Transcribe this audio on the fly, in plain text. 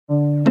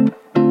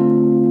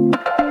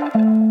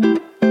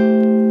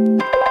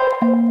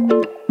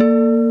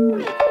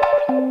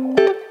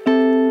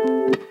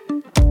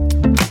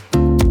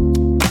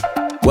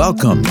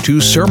Welcome to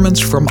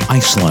Sermons from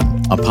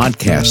Iceland, a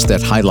podcast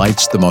that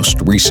highlights the most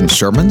recent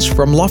sermons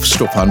from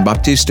Lofstofan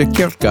Baptista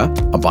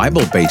Kirkja, a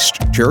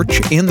Bible-based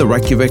church in the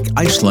Reykjavik,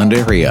 Iceland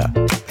area.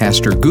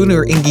 Pastor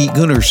Gunnar Ingi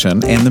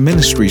Gunnarsson and the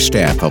ministry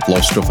staff of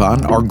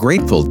Lofstofan are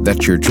grateful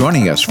that you're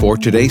joining us for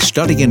today's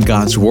study in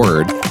God's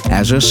Word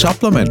as a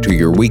supplement to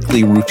your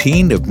weekly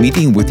routine of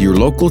meeting with your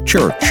local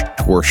church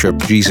to worship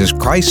Jesus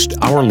Christ,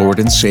 our Lord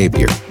and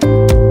Savior.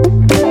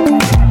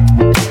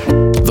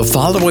 The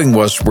following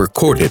was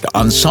recorded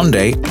on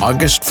Sunday,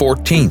 August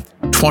 14th,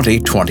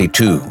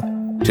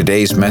 2022.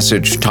 Today's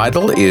message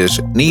title is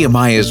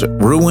Nehemiah's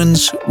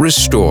Ruins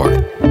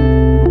Restored.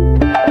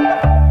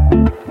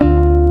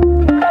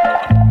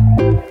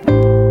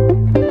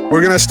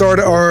 We're going to start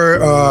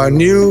our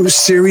new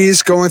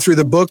series going through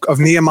the book of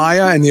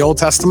Nehemiah in the Old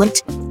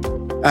Testament.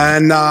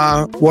 And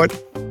what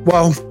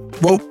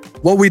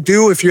we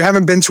do, if you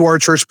haven't been to our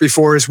church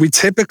before, is we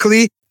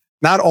typically,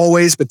 not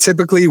always, but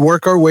typically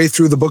work our way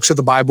through the books of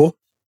the Bible.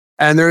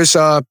 And there's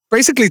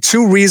basically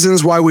two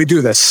reasons why we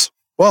do this.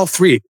 Well,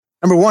 three.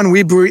 Number one,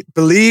 we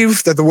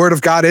believe that the Word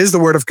of God is the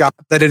Word of God,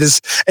 that it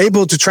is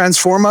able to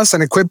transform us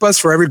and equip us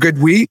for every good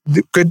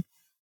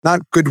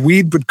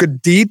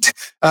deed,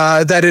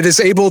 that it is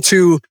able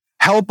to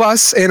help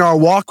us in our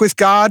walk with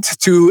God,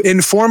 to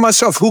inform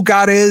us of who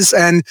God is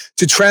and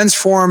to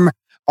transform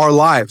our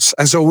lives.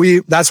 And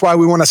so that's why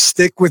we want to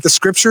stick with the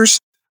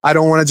scriptures. I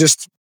don't want to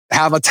just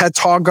have a TED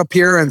Talk up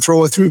here and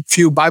throw a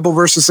few Bible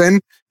verses in.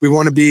 We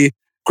want to be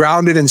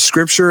grounded in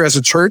scripture as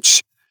a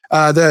church.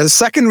 The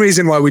second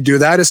reason why we do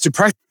that is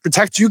to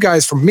protect you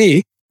guys from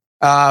me.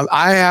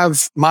 I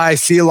have my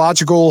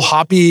theological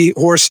hobby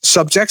horse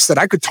subjects that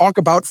I could talk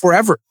about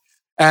forever.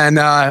 And,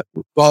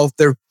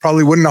 there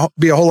probably wouldn't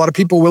be a whole lot of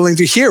people willing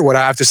to hear what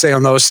I have to say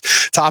on those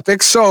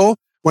topics. So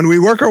when we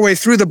work our way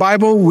through the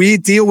Bible, we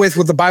deal with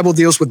what the Bible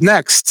deals with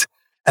next.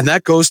 And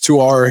that goes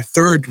to our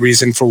third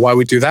reason for why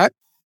we do that,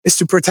 is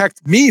to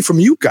protect me from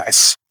you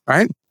guys,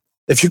 right?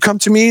 If you come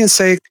to me and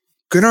say,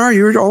 Gunnar,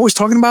 you're always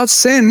talking about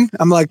sin,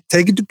 I'm like,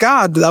 take it to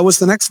God. That was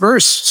the next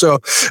verse. So,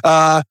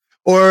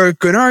 or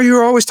Gunnar,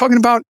 you're always talking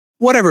about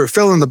whatever,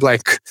 fill in the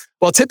blank.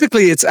 Well,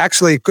 typically it's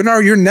actually,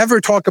 Gunnar, you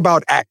never talk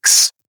about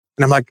X.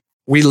 And I'm like,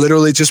 we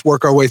literally just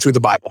work our way through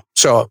the Bible.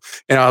 So,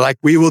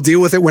 we will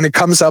deal with it when it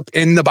comes up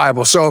in the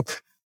Bible. So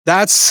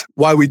that's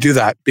why we do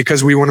that,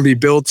 because we want to be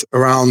built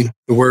around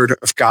the Word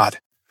of God.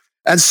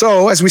 And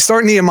so as we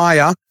start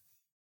Nehemiah,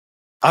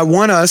 I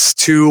want us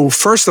to,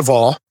 first of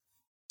all,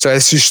 so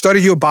as you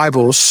study your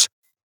Bibles,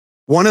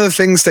 one of the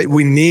things that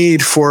we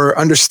need for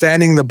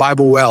understanding the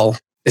Bible well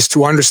is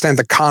to understand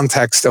the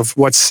context of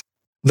what's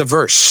the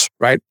verse,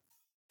 right?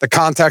 The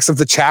context of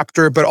the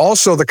chapter, but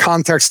also the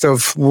context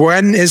of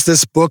when is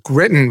this book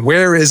written?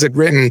 Where is it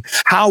written?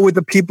 How would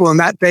the people in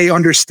that day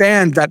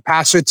understand that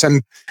passage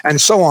and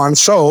so on?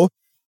 So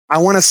I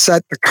want to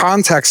set the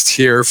context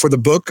here for the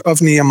book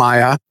of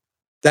Nehemiah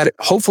that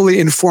hopefully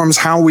informs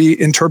how we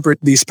interpret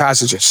these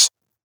passages.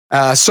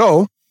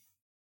 So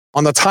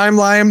on the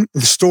timeline,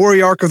 the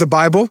story arc of the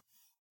Bible,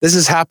 this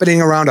is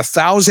happening around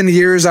 1,000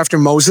 years after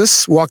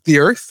Moses walked the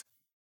earth.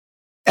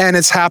 And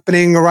it's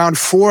happening around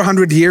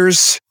 400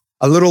 years,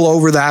 a little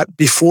over that,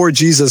 before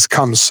Jesus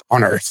comes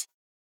on earth.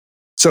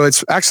 So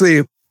it's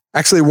actually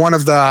one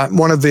of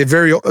the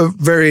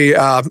very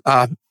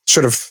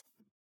sort of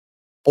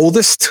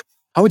oldest,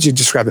 how would you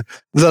describe it?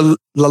 The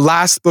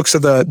last books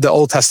of the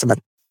Old Testament.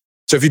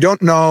 So if you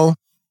don't know,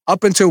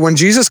 up until when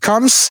Jesus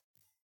comes,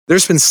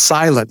 there's been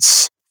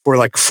silence for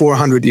like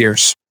 400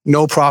 years.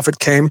 No prophet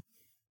came.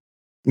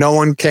 No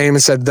one came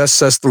and said, thus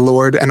says the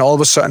Lord. And all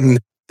of a sudden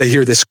they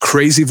hear this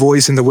crazy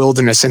voice in the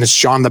wilderness and it's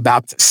John the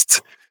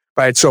Baptist,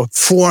 right? So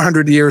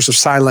 400 years of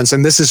silence.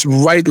 And this is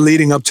right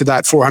leading up to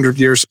that 400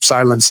 years of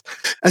silence.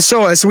 And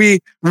so as we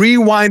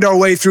rewind our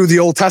way through the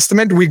Old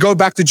Testament, we go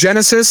back to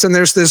Genesis and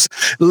there's this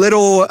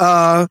little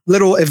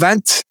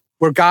event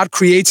where God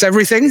creates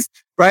everything,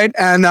 right?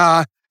 And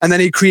then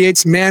he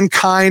creates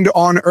mankind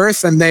on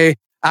earth, and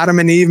Adam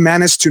and Eve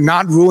manage to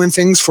not ruin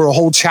things for a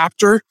whole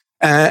chapter.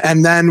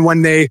 And then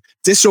when they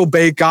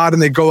disobey God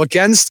and they go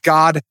against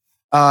God,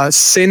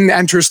 sin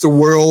enters the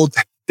world,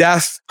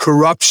 death,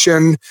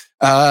 corruption,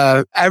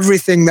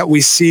 everything that we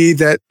see,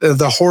 that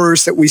the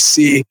horrors that we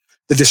see,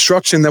 the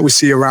destruction that we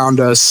see around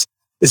us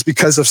is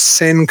because of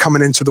sin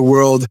coming into the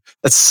world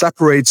that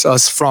separates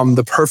us from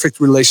the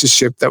perfect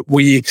relationship that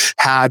we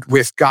had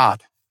with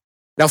God.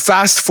 Now,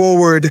 fast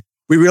forward,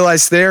 we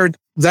realize then,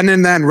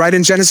 right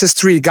in Genesis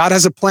 3, God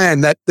has a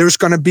plan that there's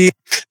going to be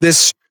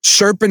this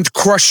serpent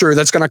crusher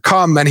that's going to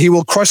come and he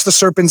will crush the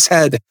serpent's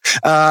head.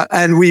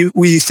 And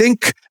we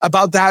think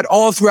about that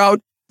all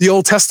throughout the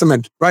Old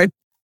Testament, right?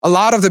 A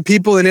lot of the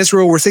people in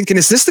Israel were thinking,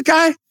 is this the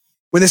guy?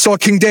 When they saw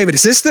King David,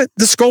 is this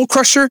the skull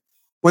crusher?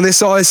 When they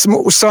saw his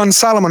son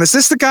Solomon, is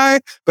this the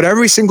guy? But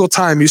every single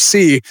time you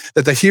see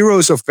that the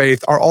heroes of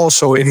faith are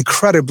also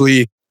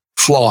incredibly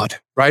flawed,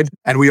 right?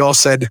 And we all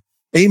said,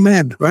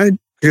 amen, right?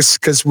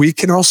 Because we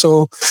can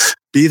also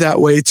be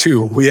that way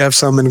too. We have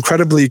some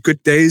incredibly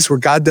good days where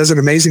God does an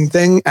amazing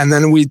thing. And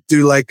then we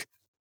do like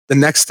the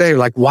next day,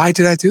 like, why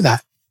did I do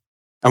that?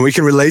 And we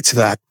can relate to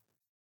that.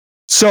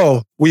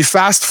 So we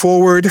fast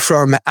forward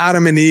from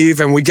Adam and Eve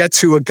and we get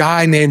to a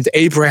guy named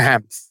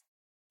Abraham.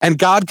 And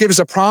God gives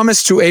a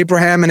promise to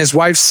Abraham and his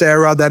wife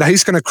Sarah that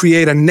he's going to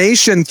create a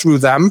nation through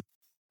them.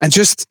 And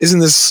just,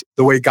 isn't this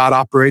the way God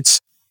operates?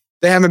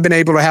 They haven't been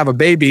able to have a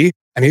baby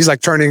and he's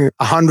like turning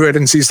 100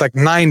 and she's like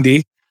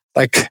 90.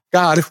 Like,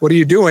 God, what are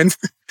you doing?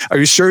 Are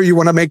you sure you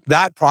want to make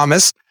that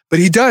promise? But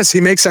he does. He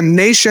makes a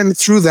nation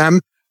through them.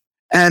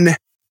 And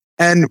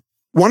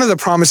one of the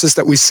promises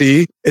that we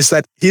see is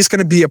that he's going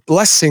to be a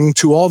blessing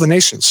to all the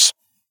nations.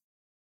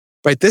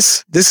 Right?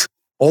 This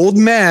old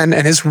man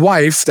and his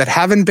wife that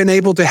haven't been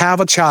able to have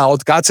a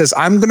child, God says,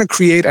 I'm going to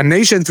create a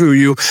nation through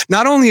you.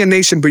 Not only a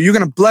nation, but you're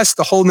going to bless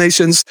the whole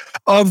nations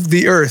of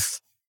the earth.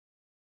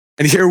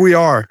 And here we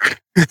are.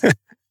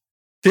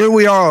 Here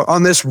we are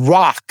on this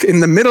rock in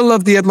the middle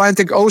of the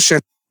Atlantic Ocean,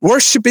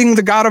 worshiping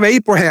the God of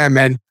Abraham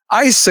and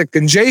Isaac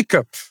and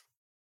Jacob,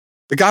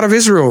 the God of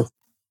Israel,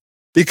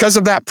 because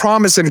of that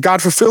promise and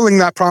God fulfilling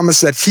that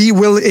promise that he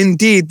will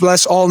indeed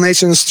bless all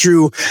nations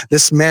through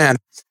this man.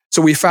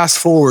 So we fast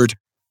forward.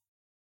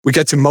 We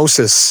get to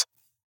Moses,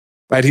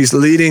 right? He's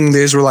leading the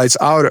Israelites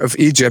out of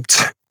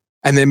Egypt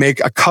and they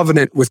make a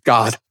covenant with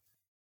God.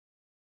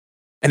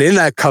 And in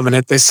that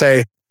covenant, they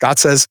say, God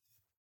says,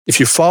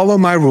 if you follow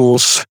my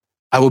rules,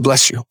 I will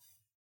bless you.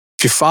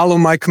 If you follow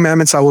my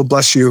commandments, I will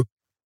bless you.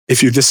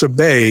 If you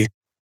disobey,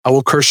 I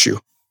will curse you.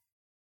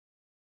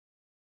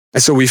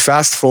 And so we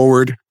fast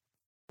forward.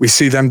 We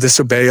see them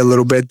disobey a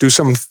little bit, do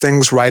some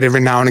things right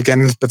every now and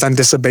again, but then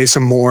disobey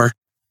some more.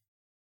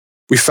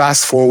 We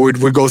fast forward.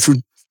 We go through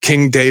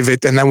King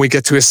David, and then we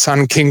get to his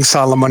son, King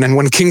Solomon. And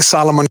when King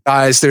Solomon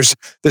dies, there's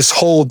this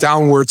whole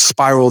downward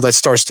spiral that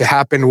starts to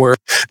happen where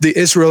the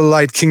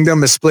Israelite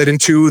kingdom is split in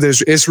two.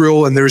 There's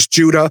Israel and there's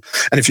Judah.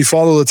 And if you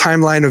follow the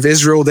timeline of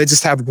Israel, they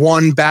just have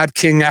one bad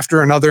king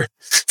after another.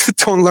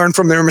 Don't learn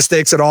from their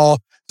mistakes at all.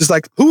 Just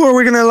like, who are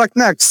we going to elect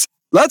next?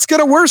 Let's get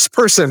a worse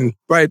person,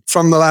 right,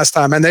 from the last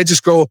time. And they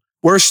just go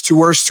worse to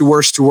worse to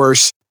worse to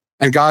worse.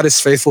 And God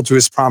is faithful to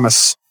his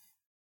promise.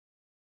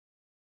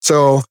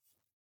 So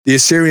the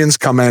Assyrians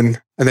come in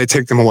and they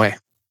take them away.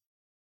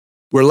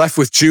 We're left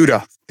with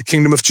Judah, the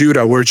kingdom of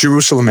Judah, where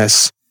Jerusalem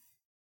is.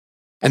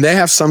 And they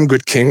have some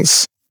good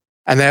kings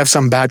and they have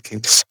some bad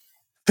kings.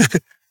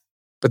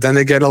 But then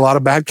they get a lot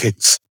of bad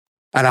kings.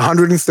 And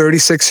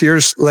 136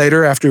 years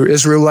later, after the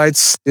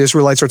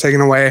Israelites are taken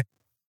away,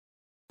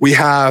 we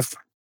have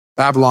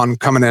Babylon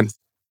coming in.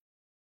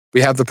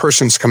 We have the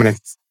Persians coming in.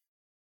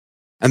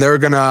 And they're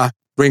going to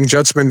bring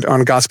judgment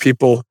on God's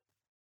people.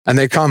 And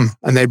they come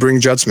and they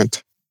bring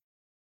judgment.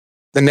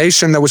 The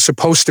nation that was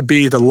supposed to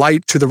be the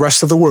light to the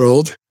rest of the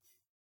world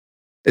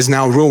is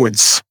now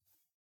ruins.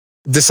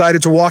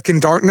 Decided to walk in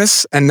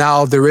darkness, and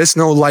now there is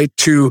no light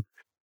to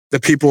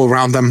the people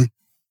around them.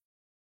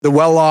 The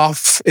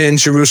well-off in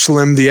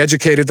Jerusalem, the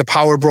educated, the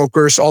power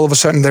brokers, all of a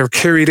sudden they're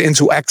carried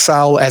into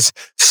exile as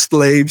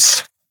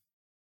slaves.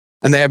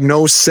 And they have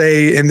no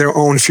say in their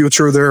own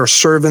future. They are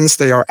servants.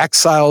 They are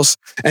exiles.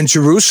 And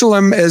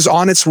Jerusalem is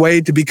on its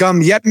way to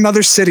become yet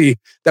another city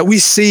that we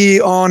see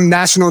on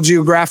National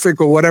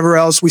Geographic or whatever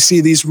else. We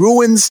see these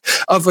ruins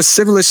of a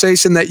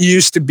civilization that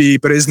used to be,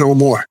 but is no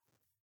more.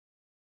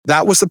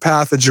 That was the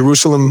path that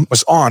Jerusalem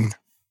was on.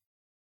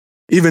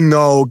 Even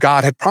though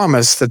God had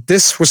promised that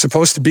this was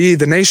supposed to be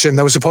the nation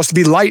that was supposed to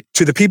be light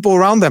to the people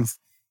around them.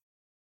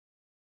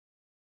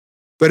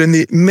 But in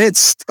the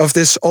midst of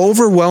this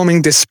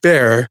overwhelming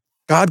despair,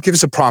 God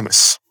gives a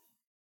promise,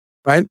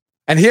 right?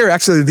 And here,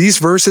 actually, these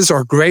verses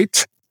are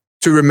great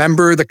to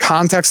remember the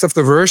context of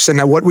the verse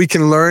and what we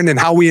can learn and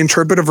how we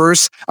interpret a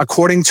verse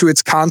according to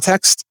its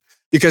context.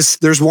 Because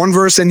there's one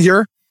verse in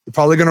here, you're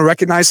probably going to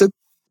recognize it.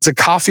 It's a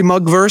coffee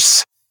mug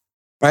verse,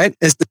 right?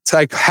 It's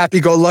like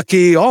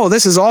happy-go-lucky. Oh,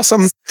 this is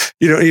awesome.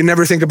 You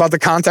never think about the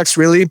context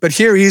really. But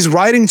here he's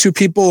writing to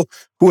people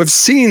who have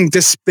seen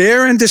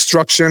despair and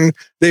destruction.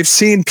 They've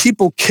seen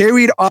people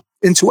carried up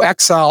into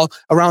exile,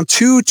 around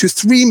 2 to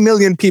 3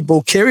 million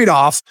people carried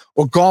off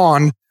or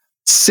gone,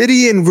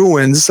 city in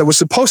ruins that was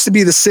supposed to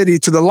be the city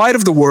to the light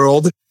of the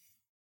world.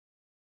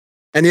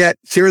 And yet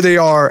here they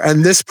are.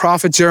 And this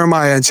prophet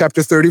Jeremiah in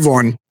chapter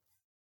 31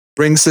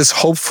 brings this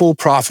hopeful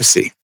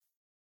prophecy.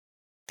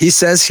 He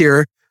says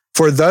here,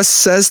 "For thus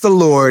says the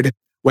Lord,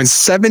 when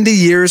 70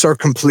 years are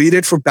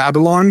completed for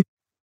Babylon,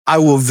 I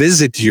will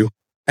visit you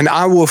and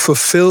I will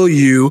fulfill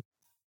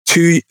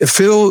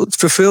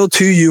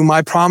to you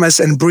my promise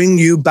and bring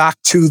you back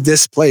to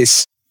this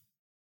place."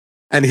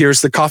 And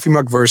here's the coffee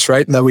mug verse,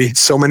 right? That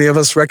so many of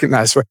us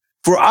recognize.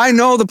 "For I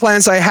know the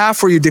plans I have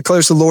for you,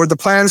 declares the Lord, the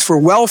plans for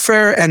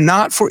welfare and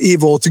not for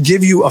evil, to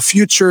give you a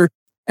future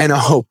and a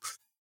hope."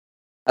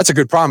 That's a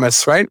good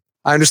promise, right?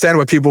 I understand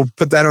why people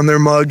put that on their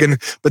mug,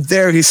 but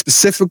there he's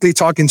specifically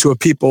talking to a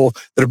people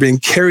that are being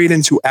carried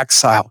into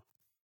exile.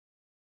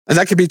 And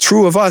that could be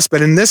true of us,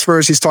 but in this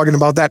verse, he's talking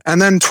about that.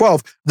 And then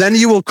 12, "Then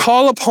you will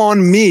call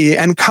upon me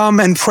and come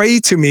and pray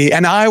to me,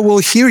 and I will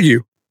hear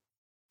you.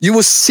 You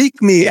will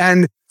seek me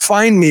and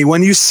find me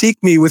when you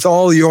seek me with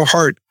all your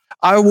heart.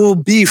 I will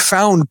be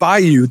found by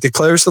you,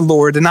 declares the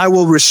Lord, and I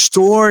will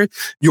restore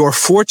your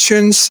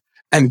fortunes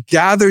and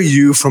gather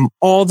you from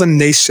all the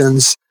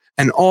nations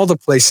and all the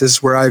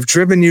places where I've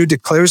driven you,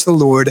 declares the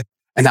Lord,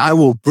 and I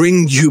will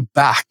bring you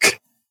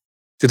back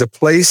to the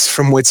place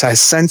from which I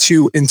sent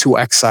you into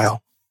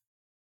exile.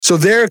 So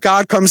there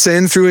God comes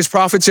in through his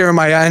prophet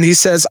Jeremiah, and he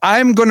says,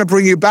 I'm going to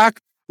bring you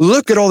back.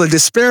 Look at all the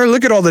despair.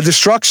 Look at all the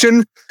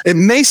destruction. It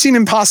may seem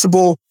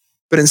impossible,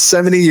 but in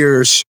 70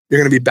 years, you're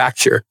going to be back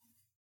here.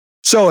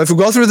 So if we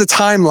go through the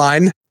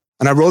timeline,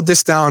 and I wrote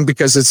this down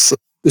because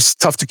it's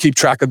tough to keep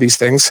track of these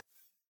things.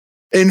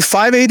 In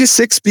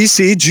 586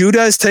 BC,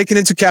 Judah is taken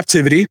into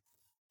captivity.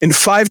 In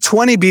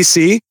 520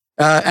 BC,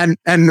 and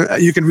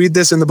you can read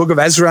this in the book of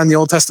Ezra in the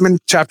Old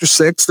Testament, chapter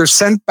 6, they're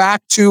sent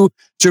back to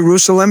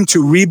Jerusalem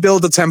to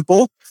rebuild the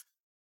temple.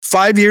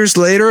 5 years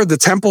later, the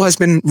temple has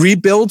been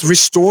rebuilt,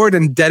 restored,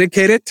 and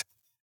dedicated.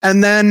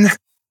 And then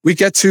we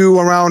get to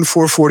around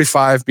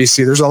 445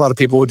 BC. There's a lot of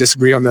people who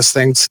disagree on this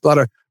thing. A lot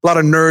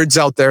of nerds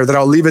out there that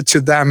I'll leave it to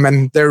them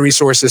and their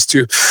resources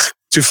to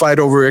fight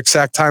over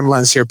exact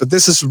timelines here. But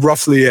this is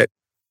roughly it.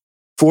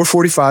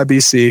 445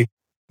 BC,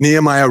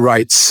 Nehemiah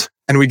writes,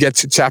 and we get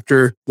to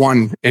chapter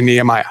 1 in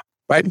Nehemiah,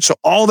 right? So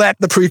all that,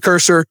 the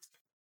precursor,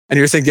 and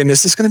you're thinking,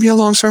 is this going to be a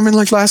long sermon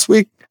like last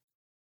week?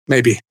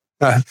 Maybe.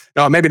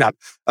 No, maybe not.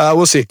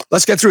 We'll see.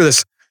 Let's get through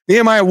this.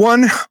 Nehemiah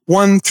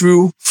 1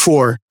 through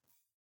 4.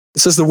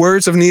 This is the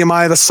words of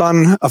Nehemiah, the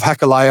son of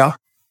Hakaliah.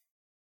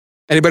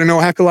 Anybody know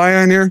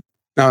Hakaliah in here?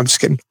 No, I'm just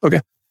kidding. Okay.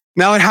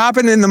 Now it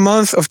happened in the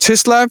month of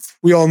Chislev.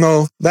 We all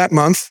know that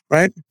month,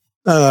 right?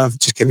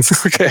 Just kidding.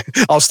 Okay,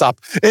 I'll stop.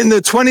 In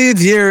the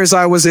 20th year, as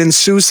I was in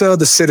Susa,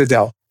 the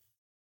citadel,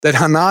 that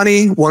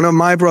Hanani, one of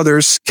my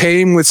brothers,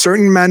 came with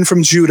certain men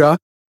from Judah,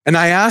 and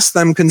I asked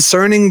them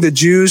concerning the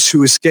Jews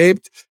who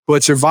escaped, who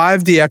had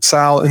survived the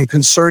exile, and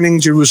concerning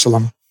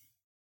Jerusalem.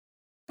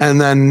 And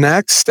then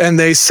next, and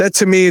they said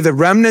to me, the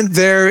remnant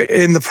there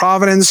in the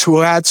province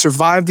who had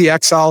survived the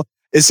exile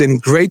is in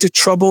great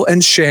trouble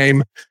and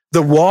shame.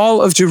 The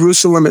wall of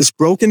Jerusalem is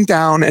broken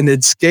down and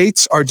its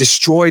gates are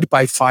destroyed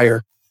by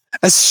fire.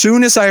 As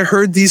soon as I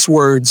heard these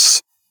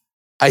words,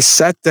 I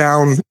sat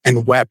down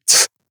and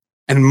wept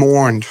and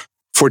mourned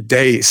for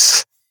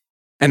days.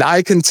 And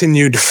I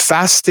continued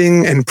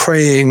fasting and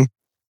praying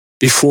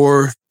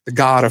before the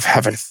God of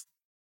heaven.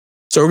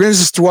 So we're going to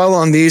just dwell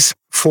on these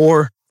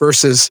 4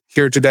 verses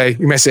here today.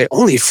 You may say,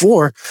 only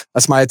 4?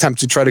 That's my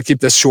attempt to try to keep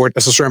this short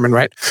as a sermon,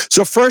 right?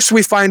 So first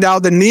we find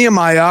out that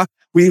Nehemiah,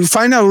 we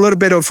find out a little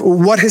bit of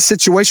what his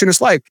situation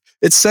is like.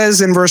 It says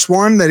in verse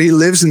 1 that he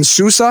lives in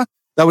Susa.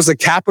 That was the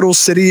capital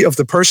city of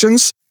the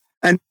Persians.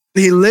 And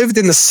he lived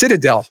in the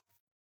citadel,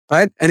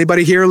 right?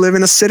 Anybody here live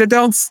in a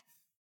citadel?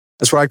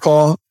 That's what I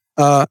call,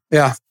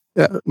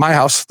 my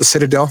house, the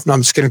citadel. No,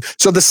 I'm just kidding.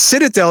 So the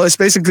citadel is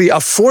basically a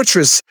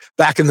fortress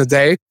back in the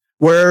day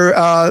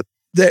where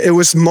it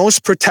was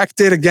most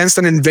protected against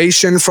an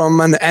invasion from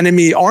an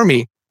enemy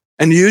army.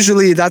 And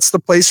usually that's the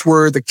place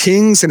where the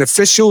kings and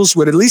officials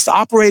would at least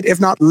operate,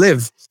 if not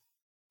live.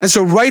 And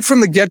so right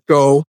from the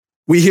get-go,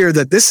 we hear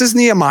that this is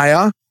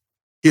Nehemiah.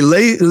 He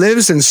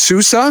lives in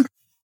Susa,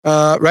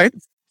 right?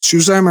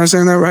 Susa, am I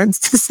saying that right?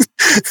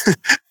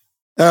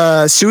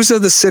 Susa,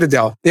 the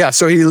citadel. Yeah,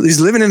 so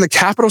he's living in the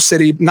capital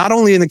city, not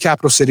only in the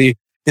capital city,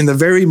 in the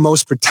very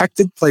most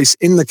protected place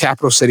in the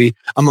capital city,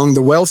 among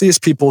the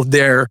wealthiest people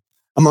there,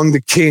 among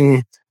the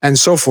king, and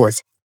so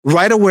forth.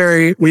 Right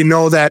away, we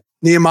know that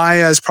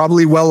Nehemiah is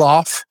probably well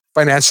off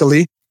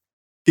financially.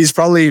 He's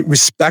probably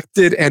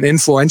respected and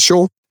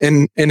influential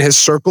in his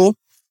circle.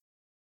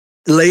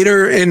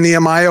 Later in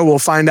Nehemiah, we'll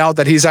find out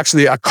that he's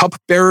actually a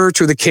cupbearer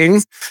to the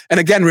king. And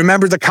again,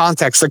 remember the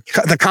context.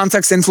 The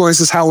context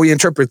influences how we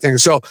interpret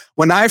things. So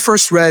when I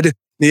first read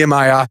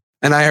Nehemiah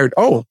and I heard,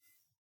 oh,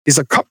 he's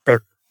a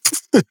cupbearer,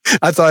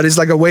 I thought he's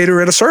like a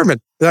waiter at a sermon,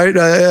 right?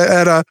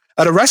 At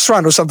a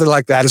restaurant or something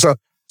like that. So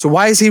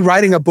why is he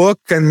writing a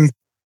book and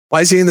why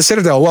is he in the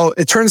citadel? Well,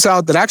 it turns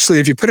out that actually,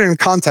 if you put it in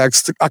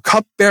context, a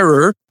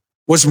cupbearer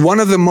was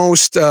one of the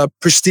most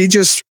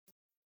prestigious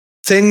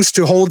things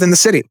to hold in the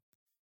city.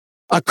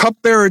 A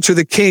cupbearer to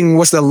the king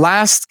was the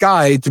last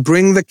guy to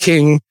bring the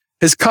king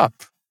his cup.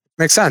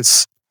 Makes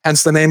sense.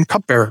 Hence the name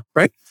cupbearer,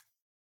 right?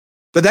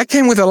 But that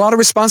came with a lot of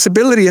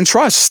responsibility and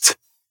trust.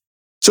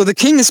 So the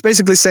king is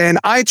basically saying,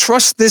 I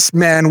trust this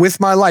man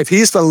with my life.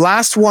 He's the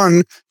last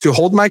one to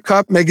hold my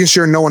cup, making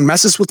sure no one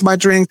messes with my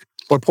drink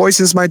or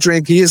poisons my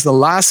drink. He is the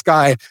last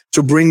guy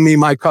to bring me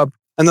my cup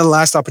and the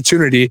last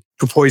opportunity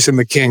to poison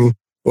the king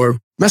or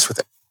mess with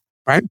it,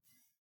 right?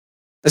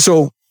 And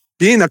so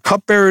being a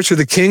cupbearer to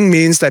the king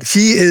means that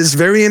he is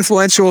very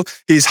influential.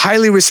 He's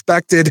highly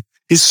respected.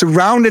 He's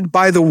surrounded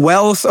by the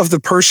wealth of the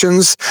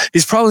Persians.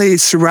 He's probably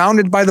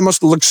surrounded by the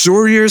most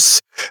luxurious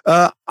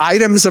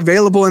items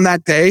available in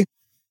that day,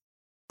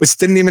 which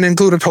didn't even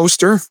include a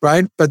toaster,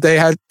 right? But they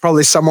had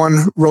probably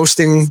someone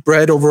roasting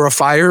bread over a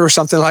fire or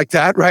something like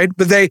that, right?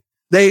 But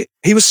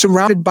he was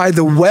surrounded by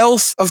the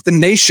wealth of the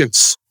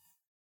nations.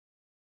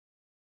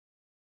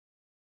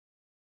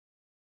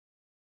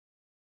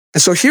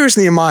 And so here's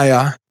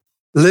Nehemiah.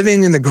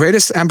 living in the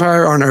greatest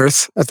empire on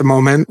earth at the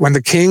moment, when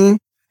the king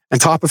and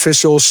top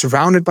officials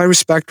surrounded by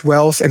respect,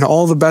 wealth, and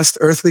all the best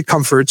earthly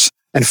comforts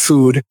and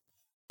food.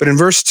 But in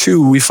verse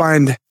 2, we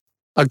find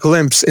a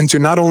glimpse into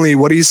not only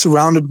what he's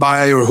surrounded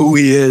by or who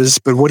he is,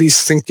 but what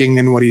he's thinking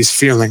and what he's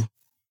feeling.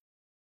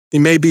 He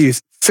may be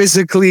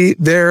physically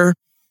there,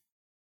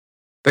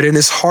 but in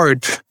his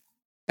heart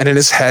and in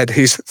his head,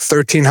 he's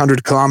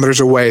 1,300 kilometers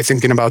away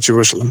thinking about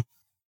Jerusalem.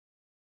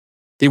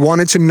 He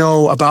wanted to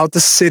know about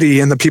the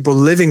city and the people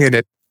living in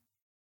it.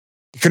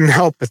 He couldn't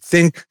help but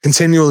think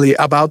continually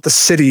about the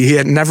city he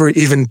had never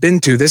even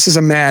been to. This is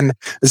a man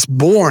that's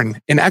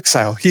born in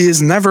exile. He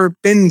has never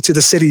been to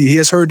the city. He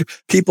has heard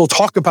people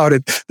talk about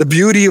it, the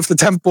beauty of the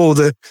temple,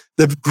 the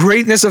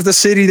greatness of the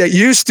city that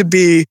used to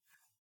be,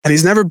 and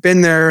he's never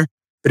been there,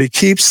 but he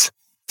keeps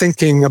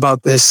thinking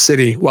about this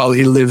city while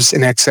he lives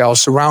in exile,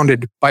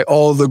 surrounded by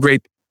all the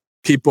great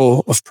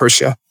people of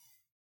Persia.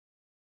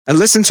 And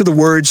listen to the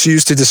words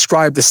used to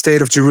describe the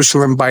state of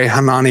Jerusalem by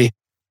Hanani.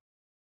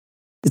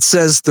 It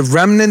says, the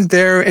remnant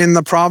there in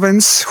the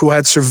province who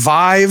had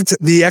survived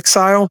the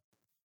exile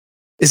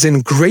is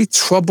in great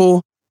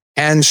trouble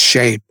and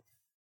shame.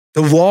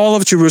 The wall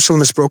of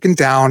Jerusalem is broken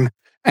down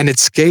and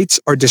its gates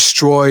are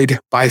destroyed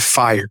by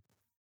fire.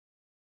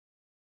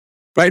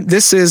 Right?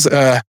 This is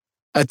a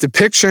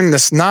depiction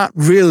that's not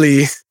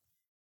really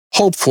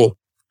hopeful.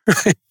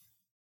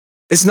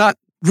 It's not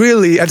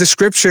really a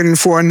description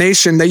for a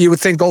nation that you would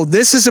think, oh,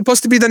 this is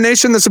supposed to be the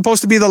nation that's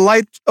supposed to be the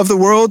light of the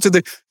world to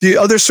the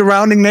other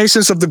surrounding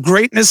nations of the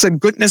greatness and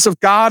goodness of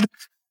God.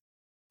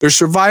 They're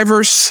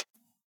survivors.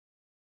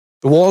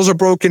 The walls are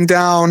broken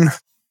down.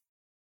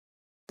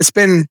 It's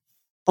been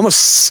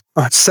almost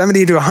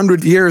 70 to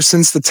 100 years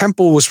since the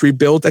temple was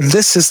rebuilt, and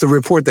this is the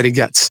report that he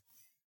gets.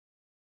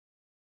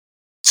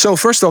 So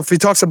first off, he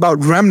talks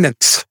about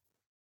remnants,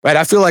 right?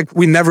 I feel like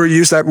we never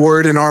use that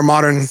word in our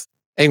modern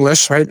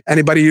English, right?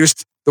 Anybody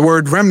used the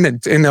word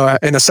remnant in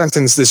a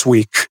sentence this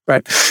week,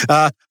 right?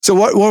 So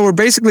what we're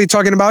basically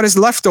talking about is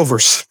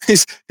leftovers. He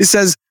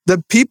says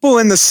the people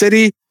in the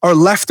city are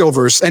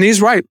leftovers, and he's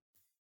right.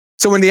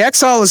 So when the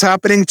exile is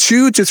happening,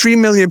 2 to 3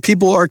 million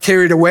people are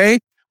carried away.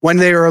 When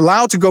they are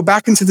allowed to go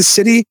back into the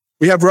city,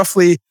 we have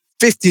roughly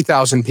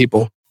 50,000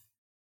 people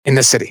in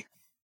the city,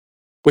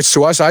 which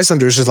to us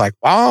Icelanders is like,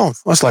 wow,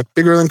 that's like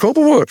bigger than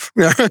Kópavogur.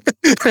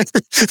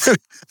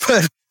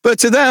 But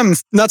to them,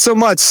 not so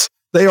much.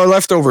 They are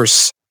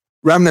leftovers.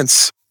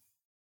 Remnants,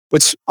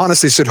 which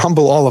honestly should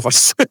humble all of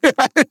us.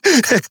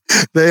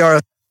 They are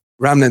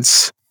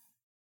remnants.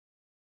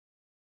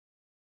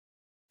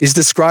 He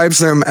describes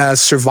them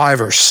as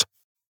survivors,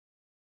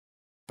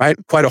 right?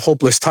 Quite a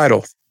hopeless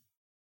title.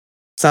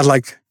 It's not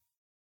like,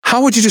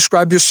 how would you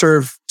describe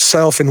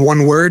yourself in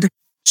one word?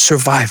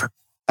 Survivor.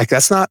 Like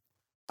that's not,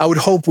 I would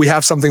hope we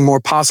have something more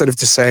positive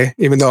to say,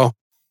 even though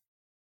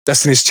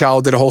Destiny's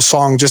Child did a whole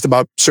song just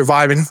about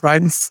surviving,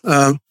 right?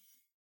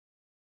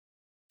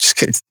 Just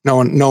kidding. No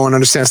one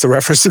understands the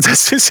reference to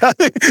Destiny's Child.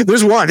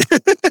 There's one.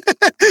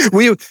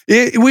 We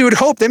would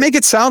hope. They make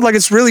it sound like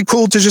it's really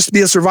cool to just be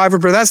a survivor,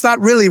 but that's not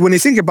really, when you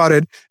think about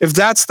it, if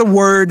that's the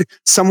word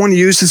someone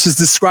uses to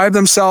describe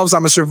themselves,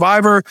 I'm a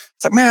survivor,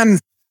 it's like, man,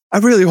 I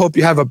really hope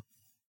you have a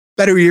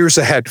better years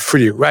ahead for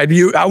you, right?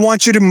 I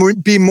want you to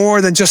be more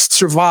than just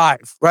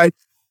survive, right?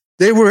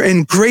 They were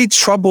in great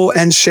trouble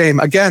and shame.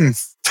 Again,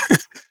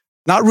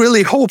 not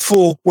really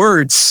hopeful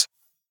words.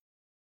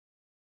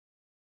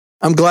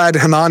 I'm glad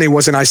Hanani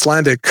wasn't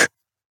Icelandic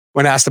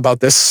when asked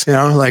about this.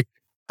 Like,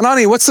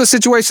 Hanani, what's the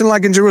situation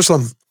like in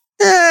Jerusalem?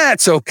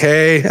 It's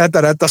okay.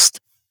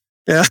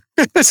 Yeah.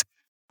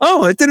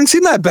 Oh, it didn't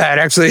seem that bad,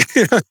 actually.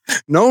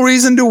 No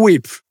reason to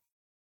weep.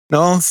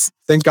 No,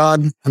 thank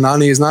God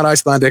Hanani is not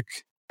Icelandic.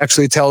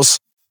 Actually tells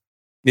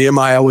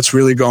Nehemiah what's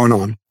really going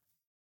on.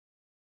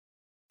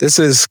 This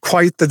is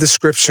quite the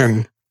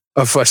description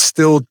of a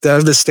still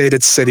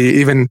devastated city,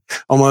 even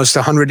almost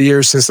 100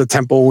 years since the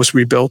temple was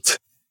rebuilt.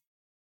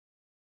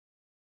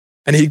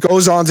 And he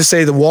goes on to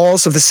say the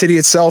walls of the city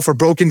itself are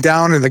broken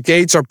down and the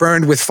gates are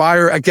burned with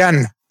fire.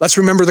 Again, let's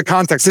remember the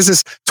context. This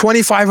is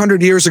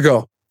 2,500 years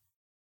ago.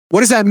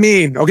 What does that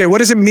mean? Okay, what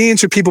does it mean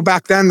to people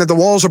back then that the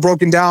walls are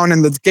broken down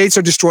and the gates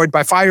are destroyed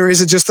by fire?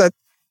 Is it just that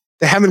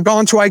they haven't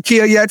gone to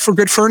IKEA yet for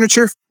good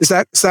furniture? Is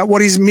that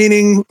what he's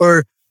meaning?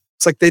 Or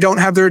it's like they don't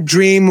have their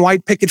dream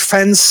white picket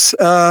fence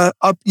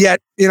up yet?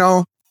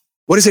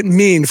 What does it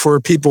mean for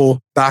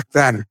people back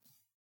then?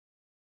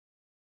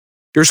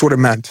 Here's what it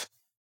meant.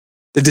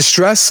 The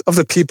distress of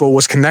the people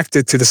was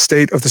connected to the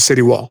state of the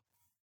city wall.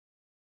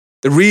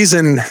 The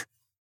reason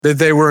that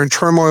they were in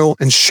turmoil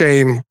and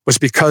shame was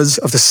because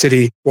of the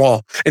city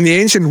wall. In the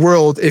ancient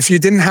world, if you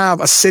didn't have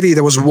a city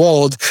that was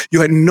walled, you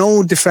had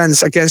no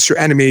defense against your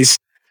enemies.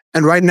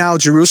 And right now,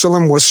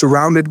 Jerusalem was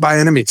surrounded by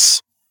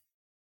enemies.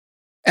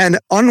 An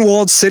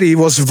unwalled city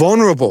was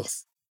vulnerable,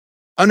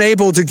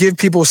 unable to give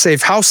people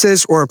safe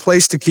houses or a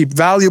place to keep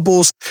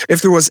valuables.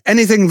 If there was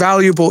anything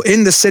valuable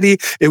in the city,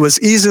 it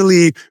was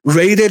easily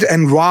raided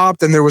and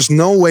robbed, and there was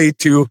no way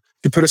to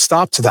put a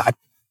stop to that.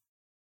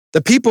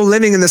 The people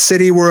living in the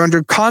city were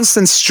under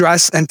constant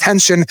stress and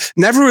tension,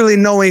 never really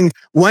knowing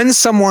when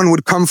someone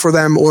would come for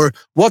them or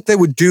what they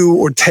would do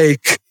or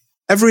take.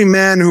 Every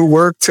man who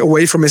worked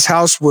away from his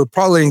house were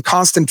probably in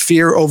constant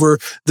fear over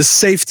the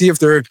safety of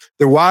their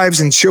wives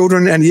and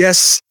children. And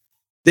yes,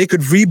 they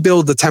could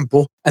rebuild the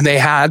temple, and they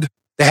had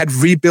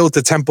rebuilt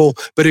the temple,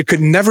 but it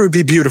could never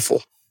be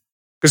beautiful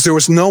because there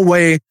was no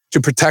way to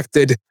protect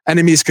it.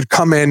 Enemies could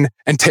come in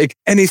and take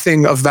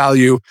anything of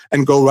value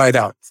and go right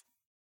out.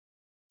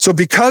 So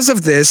because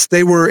of this,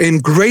 they were in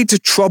great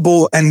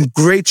trouble and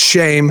great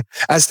shame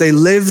as they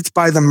lived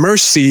by the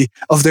mercy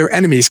of their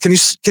enemies. Can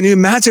you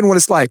imagine what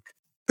it's like?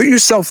 Put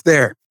yourself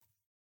there.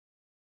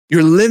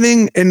 You're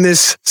living in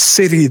this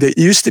city that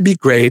used to be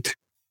great,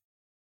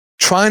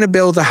 trying to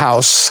build a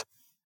house.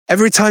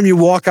 Every time you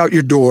walk out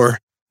your door,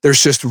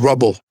 there's just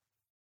rubble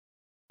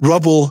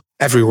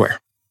everywhere.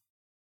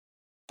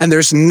 And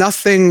there's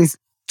nothing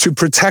to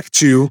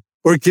protect you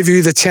or give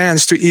you the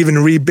chance to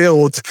even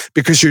rebuild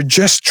because you're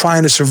just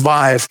trying to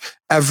survive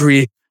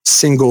every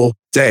single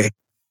day.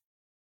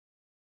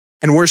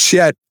 And worse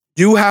yet,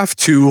 you have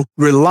to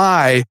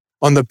rely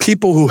on the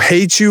people who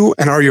hate you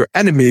and are your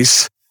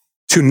enemies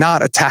to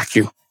not attack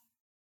you.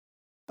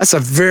 That's a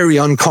very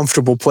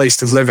uncomfortable place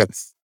to live in.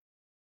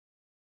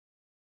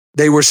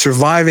 They were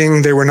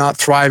surviving, they were not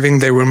thriving,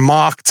 they were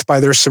mocked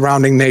by their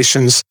surrounding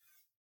nations.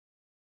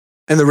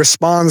 And the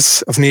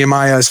response of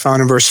Nehemiah is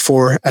found in verse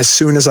 4. As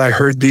soon as I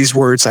heard these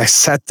words, I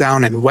sat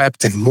down and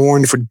wept and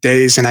mourned for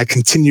days, and I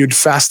continued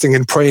fasting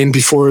and praying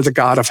before the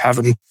God of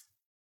heaven.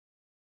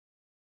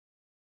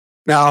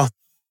 Now,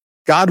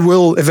 God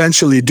will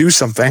eventually do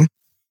something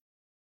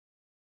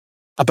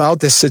about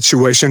this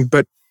situation,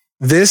 but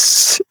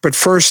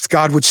first,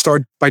 God would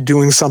start by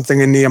doing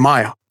something in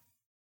Nehemiah.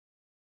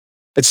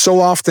 It's so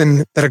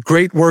often that a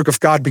great work of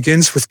God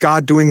begins with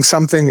God doing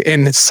something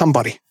in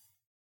somebody,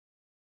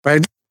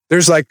 right?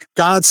 There's like,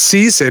 God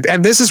sees it.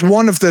 And this is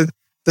one of the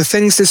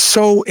things that's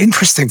so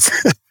interesting.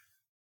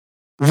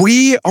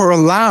 We are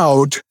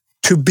allowed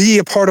to be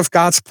a part of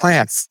God's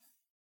plans.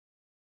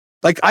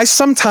 Like I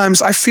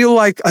feel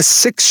like a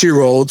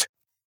 6-year-old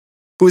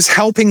who is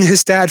helping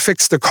his dad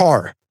fix the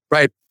car,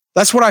 right?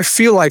 That's what I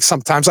feel like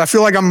sometimes. I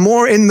feel like I'm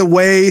more in the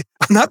way.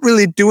 I'm not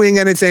really doing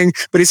anything,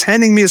 but he's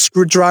handing me a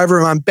screwdriver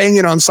and I'm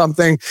banging on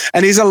something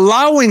and he's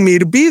allowing me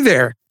to be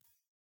there.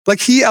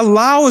 Like he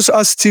allows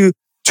us to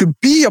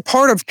be a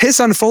part of his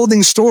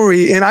unfolding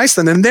story in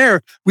Iceland. And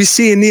there we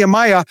see in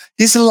Nehemiah,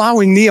 he's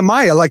allowing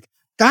Nehemiah, like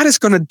God is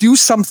going to do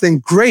something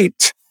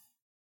great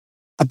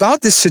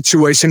about this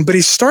situation, but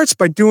he starts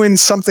by doing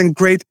something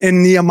great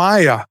in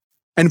Nehemiah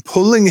and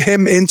pulling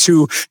him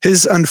into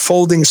his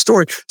unfolding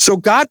story. So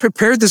God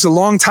prepared this a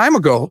long time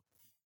ago.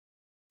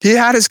 He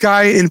had his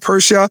guy in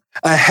Persia,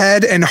 a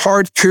head and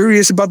heart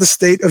curious about the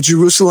state of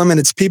Jerusalem and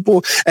its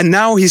people. And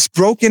now he's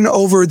broken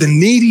over the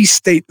needy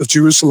state of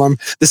Jerusalem,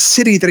 the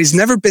city that he's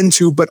never been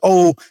to, but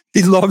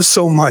he loves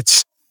so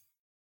much.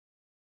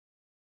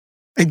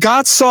 And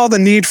God saw the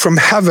need from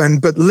heaven,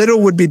 but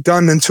little would be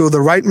done until the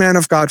right man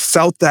of God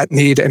felt that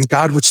need and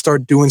God would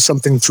start doing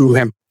something through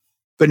him.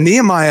 But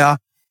Nehemiah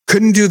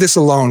couldn't do this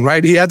alone,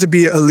 right? He had to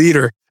be a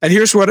leader. And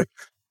here's what...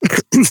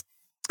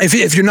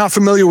 If you're not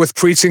familiar with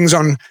preachings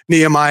on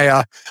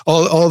Nehemiah,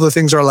 all the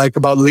things are like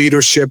about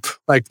leadership.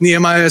 Like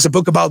Nehemiah is a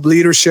book about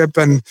leadership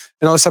and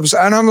all this stuff.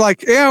 And I'm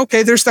like, yeah,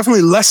 okay, there's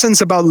definitely lessons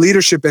about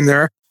leadership in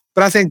there.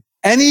 But I think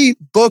any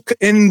book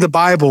in the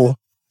Bible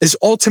is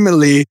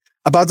ultimately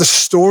about the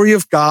story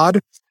of God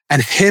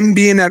and him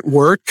being at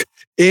work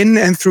in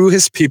and through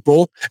his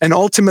people and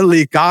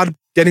ultimately God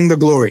getting the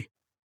glory.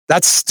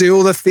 That's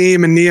still the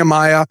theme in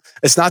Nehemiah.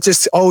 It's not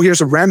just,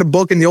 here's a random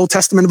book in the Old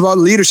Testament about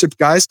leadership,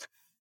 guys.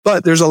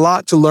 But there's a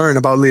lot to learn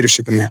about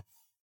leadership in there.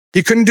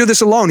 He couldn't do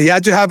this alone. He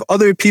had to have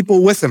other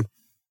people with him,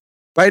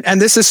 right? And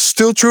this is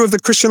still true of the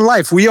Christian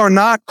life. We are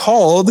not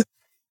called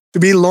to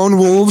be lone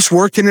wolves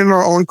working in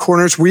our own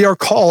corners. We are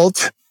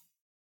called,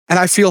 and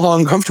I feel how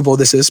uncomfortable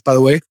this is, by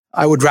the way.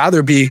 I would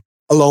rather be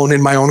alone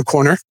in my own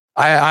corner.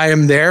 I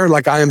am there,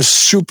 like I am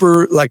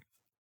super like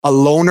a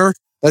loner.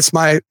 That's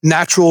my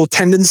natural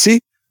tendency.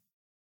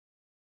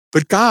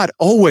 But God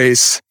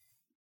always,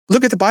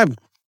 look at the Bible.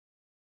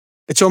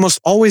 It's almost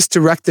always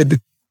directed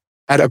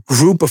at a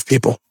group of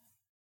people,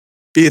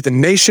 be it the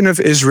nation of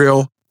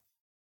Israel,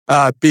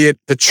 be it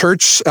the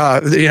church,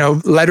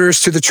 letters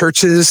to the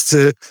churches,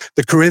 to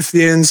the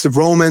Corinthians, the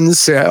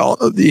Romans,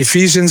 the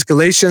Ephesians,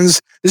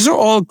 Galatians. These are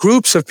all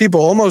groups of people.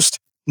 Almost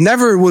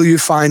never will you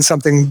find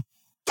something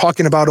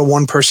talking about a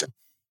one person.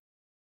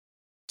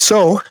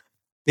 So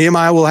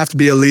Nehemiah will have to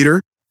be a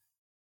leader,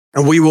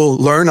 and we will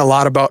learn a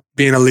lot about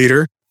being a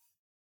leader.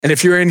 And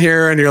if you're in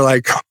here and you're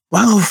like,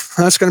 well,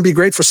 that's going to be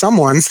great for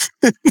someone,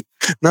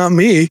 not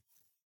me.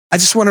 I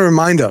just want to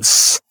remind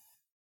us,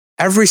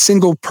 every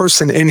single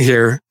person in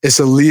here is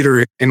a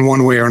leader in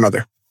one way or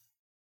another,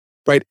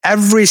 right?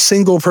 Every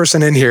single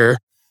person in here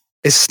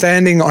is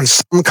standing on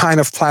some kind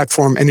of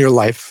platform in your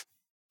life,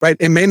 right?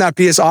 It may not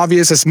be as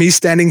obvious as me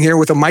standing here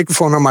with a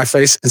microphone on my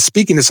face and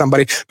speaking to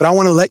somebody, but I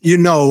want to let you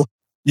know,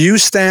 you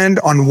stand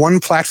on one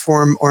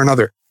platform or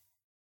another.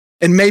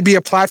 It may be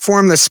a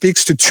platform that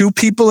speaks to 2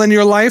 people in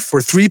your life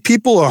or 3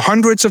 people or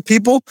hundreds of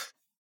people,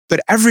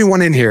 but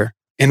everyone in here,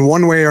 in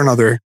one way or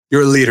another,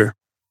 you're a leader.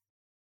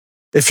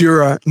 If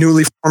you're a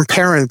newly formed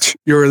parent,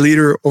 you're a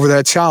leader over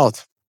that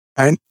child,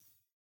 right?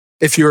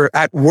 If you're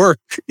at work,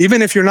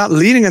 even if you're not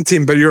leading a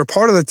team, but you're a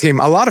part of the team,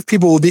 a lot of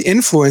people will be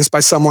influenced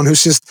by someone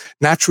who's just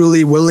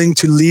naturally willing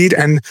to lead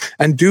and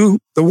do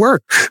the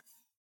work,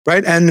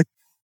 right? And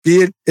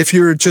be it if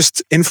you're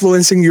just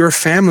influencing your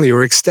family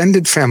or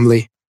extended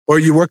family, or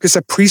you work as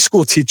a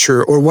preschool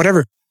teacher or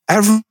whatever,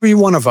 every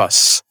one of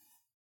us,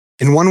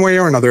 in one way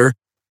or another,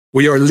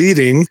 we are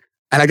leading.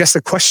 And I guess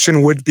the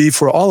question would be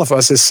for all of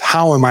us is,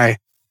 how am I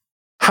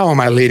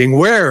leading?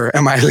 Where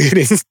am I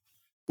leading?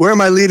 Where am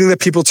I leading the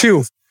people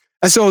to?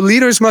 And so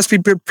leaders must be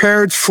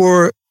prepared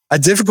for a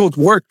difficult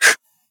work.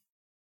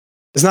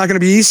 It's not going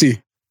to be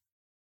easy.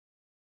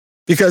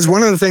 Because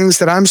one of the things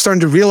that I'm starting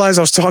to realize,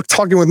 I was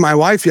talking with my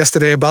wife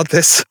yesterday about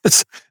this.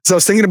 So I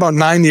was thinking about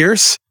 9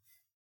 years.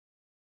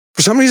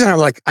 For some reason, I'm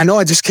like, I know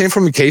I just came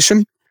from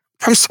vacation.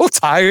 I'm so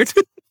tired.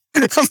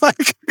 I'm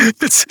like,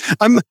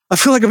 I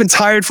feel like I've been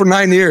tired for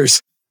 9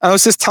 years. I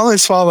was just telling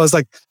Swab, I was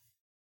like,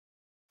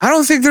 I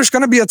don't think there's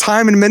going to be a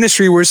time in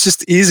ministry where it's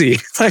just easy.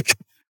 Like,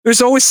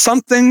 there's always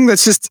something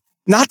that's just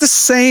not the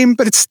same,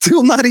 but it's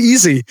still not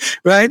easy,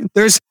 right?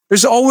 There's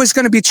always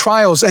going to be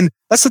trials. And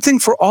that's the thing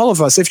for all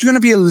of us. If you're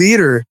going to be a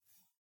leader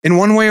in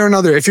one way or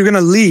another, if you're going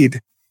to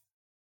lead,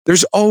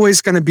 there's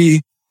always going to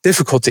be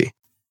difficulty,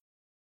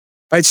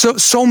 right?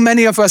 So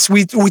many of us,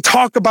 we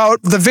talk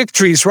about the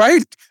victories,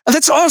 right? And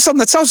that's awesome.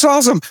 That sounds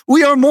awesome.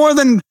 We are more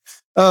than,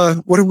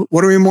 what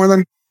are we more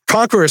than?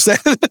 Conquerors.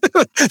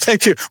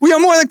 Thank you. We are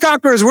more than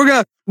conquerors. We're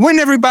going to win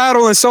every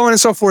battle and so on and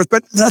so forth.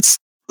 But let's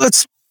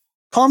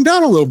calm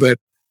down a little bit.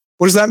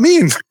 What does that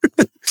mean?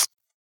 It's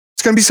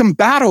going to be some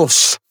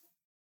battles.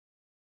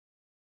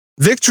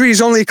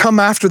 Victories only come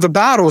after the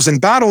battles,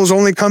 and battles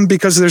only come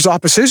because there's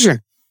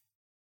opposition.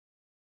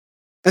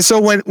 And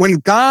so when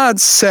God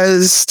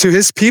says to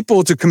his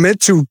people to commit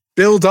to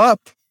build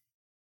up,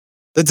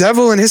 the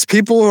devil and his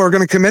people are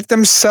going to commit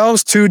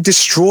themselves to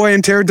destroy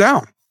and tear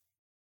down.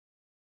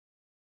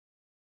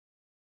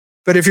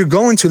 But if you're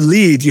going to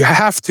lead, you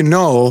have to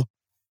know,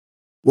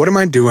 what am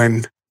I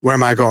doing? Where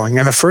am I going?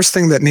 And the first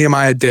thing that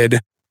Nehemiah did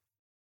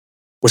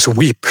was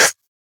weep.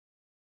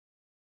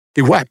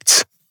 He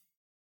wept.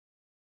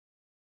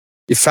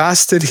 He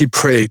fasted, he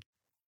prayed.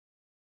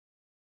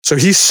 So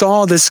he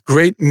saw this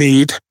great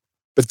need,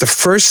 but the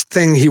first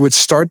thing he would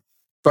start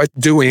by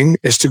doing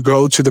is to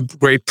go to the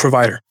great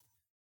provider.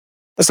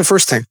 That's the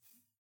first thing.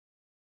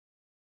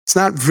 It's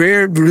not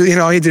very,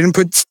 he didn't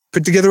put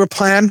together a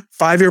plan,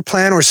 5-year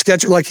plan or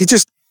schedule. Like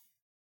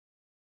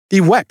he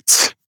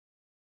wept.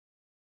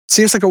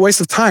 Seems like a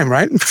waste of time,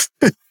 right?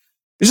 You're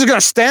just going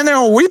to stand there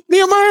and weep,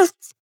 Nehemiah?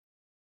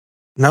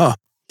 No,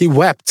 he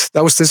wept.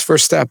 That was his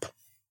first step.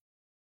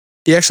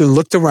 He actually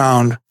looked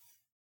around.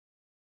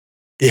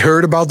 He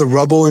heard about the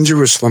rubble in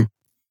Jerusalem,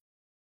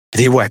 and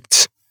he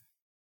wept.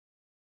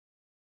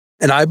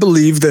 And I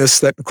believe this,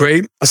 that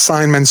great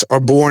assignments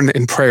are born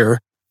in prayer.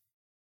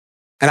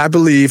 And I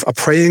believe a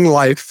praying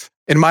life,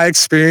 in my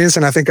experience,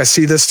 and I think I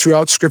see this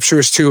throughout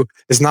scriptures too,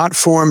 is not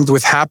formed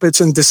with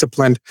habits and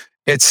discipline.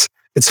 It's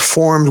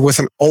formed with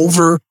an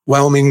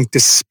overwhelming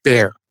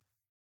despair.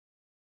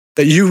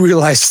 That you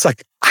realize,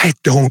 like, I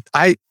don't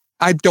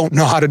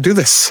know how to do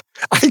this.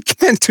 I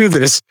can't do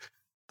this.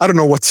 I don't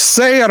know what to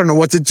say. I don't know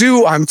what to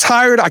do. I'm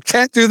tired. I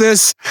can't do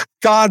this.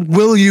 God,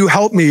 will you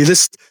help me?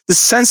 This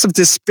sense of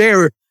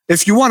despair.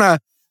 If you want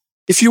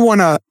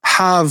to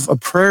have a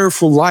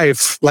prayerful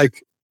life,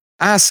 like,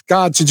 ask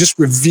God to just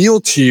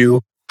reveal to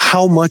you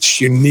how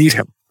much you need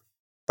him.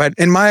 But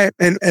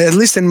at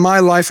least in my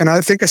life, and I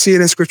think I see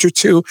it in scripture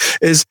too,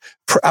 is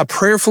a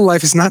prayerful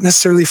life is not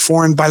necessarily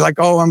formed by like,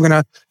 oh, I'm going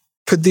to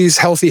put these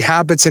healthy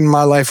habits in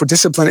my life or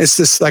discipline. It's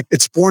just like,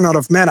 it's born out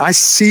of man. I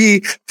see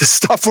the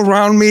stuff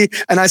around me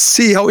and I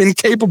see how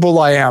incapable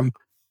I am.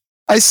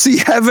 I see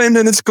heaven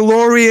and its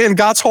glory and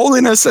God's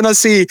holiness, and I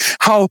see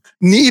how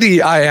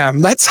needy I am.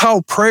 That's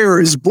how prayer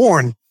is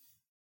born.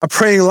 A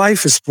praying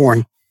life is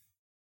born.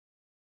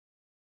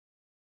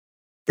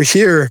 But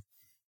here, it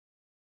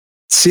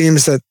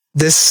seems that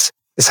this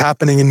is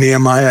happening in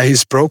Nehemiah.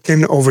 He's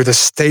broken over the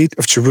state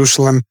of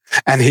Jerusalem,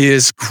 and he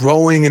is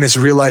growing in his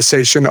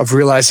realization of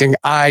realizing,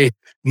 I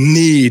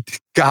need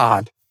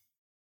God.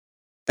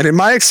 And in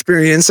my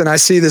experience, and I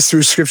see this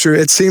through scripture,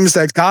 it seems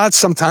that God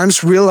sometimes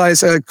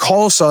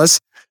calls us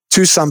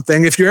to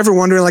something. If you're ever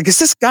wondering, like, is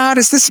this God?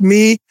 Is this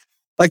me?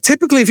 Like,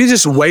 typically, if you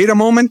just wait a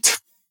moment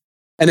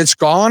and it's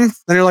gone,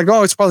 then you're like,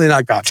 oh, it's probably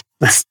not God.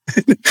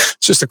 It's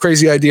just a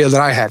crazy idea that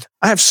I had.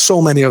 I have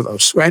so many of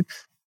those, right?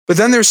 But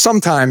then there's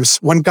sometimes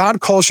when God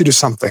calls you to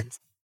something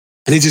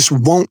and he just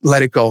won't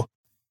let it go.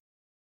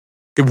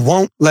 He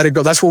won't let it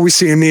go. That's what we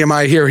see in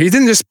Nehemiah here. He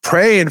didn't just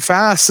pray and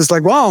fast. It's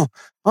like, well,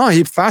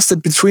 he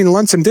fasted between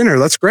lunch and dinner.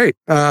 That's great.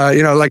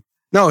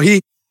 No,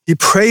 he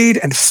prayed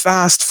and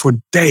fasted for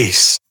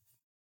days.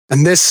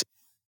 And this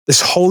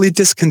holy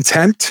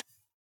discontent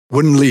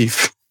wouldn't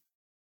leave.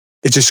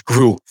 It just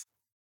grew.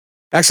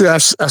 Actually, I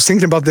was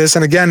thinking about this,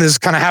 and again, this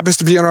kind of happens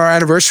to be on our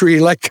anniversary.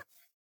 Like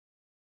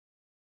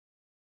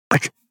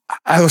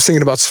I was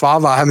thinking about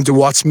Svava having to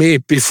watch me.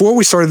 Before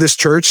we started this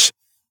church,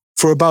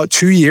 for about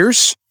 2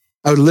 years,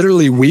 I would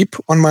literally weep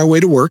on my way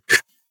to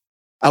work.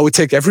 I would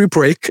take every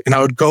break and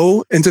I would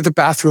go into the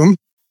bathroom.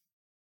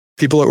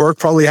 People at work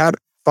probably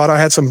thought I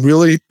had some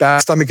really bad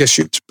stomach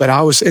issues, but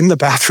I was in the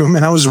bathroom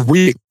and I was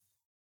weeping.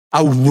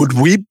 I would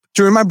weep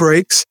during my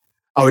breaks.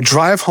 I would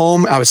drive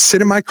home. I would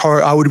sit in my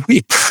car. I would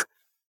weep.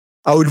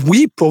 I would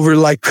weep over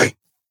like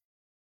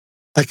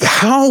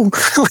how,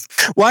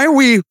 why are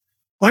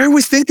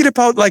we thinking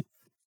about like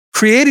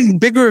creating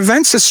bigger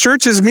events as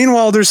churches?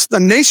 Meanwhile, there's a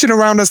nation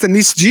around us that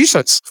needs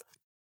Jesus.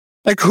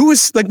 Like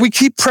we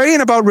keep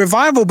praying about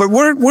revival, but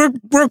where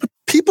are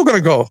people going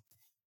to go?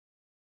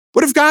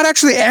 What if God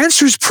actually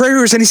answers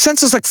prayers and he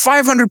sends us like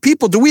 500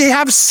 people? Do we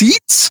have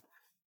seats?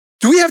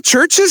 Do we have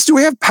churches? Do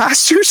we have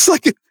pastors?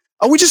 Like,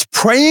 are we just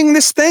praying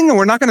this thing and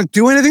we're not going to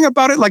do anything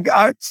about it? Like,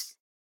 I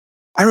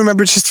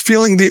remember just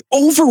feeling the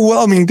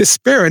overwhelming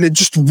despair and it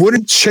just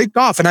wouldn't shake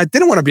off. And I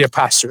didn't want to be a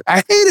pastor.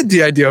 I hated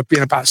the idea of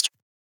being a pastor.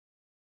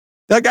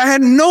 Like, I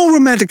had no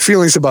romantic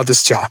feelings about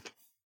this job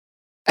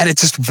and it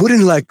just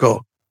wouldn't let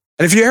go.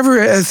 And if you're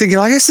ever thinking,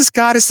 like, is this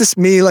God? Is this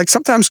me? Like,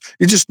 sometimes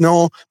you just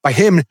know by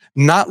him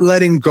not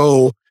letting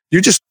go,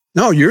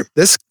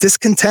 this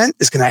discontent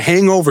is going to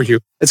hang over you.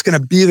 It's going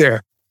to be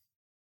there.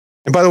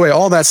 And by the way,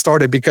 all that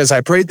started because I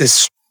prayed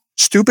this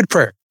stupid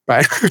prayer,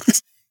 right?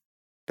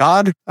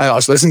 God, I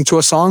was listening to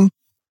a song,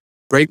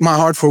 break my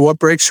heart for what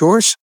breaks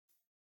yours.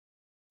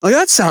 Like,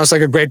 that sounds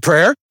like a great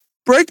prayer.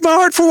 Break my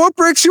heart for what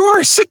breaks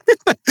yours.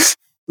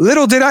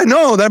 Little did I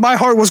know that my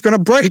heart was going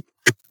to break.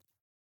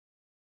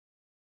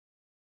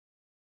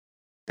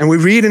 And we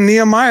read in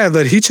Nehemiah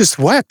that he just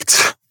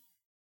wept.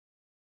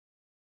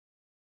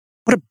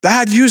 What a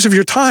bad use of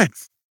your time.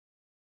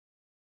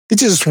 He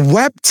just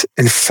wept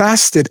and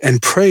fasted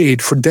and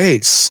prayed for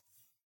days.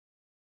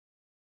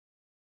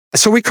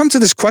 So we come to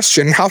this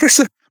question, how does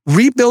the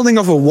rebuilding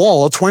of a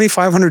wall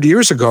 2,500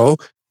 years ago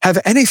have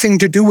anything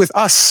to do with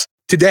us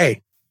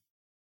today?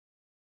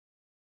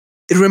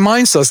 It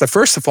reminds us that,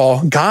 first of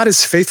all, God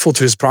is faithful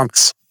to his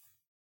promise,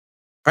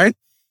 right?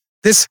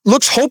 This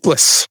looks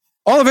hopeless.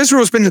 All of Israel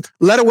has been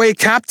led away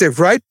captive,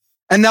 right?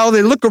 And now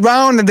they look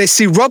around and they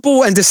see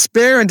rubble and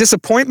despair and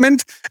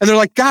disappointment. And they're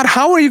like, God,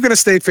 how are you going to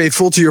stay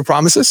faithful to your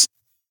promises?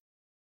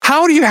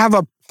 How do you have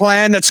a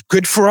plan that's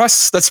good for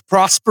us, that's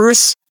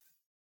prosperous?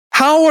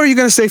 How are you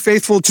going to stay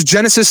faithful to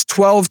Genesis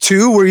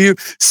 12:2, where you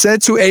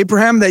said to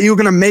Abraham that you were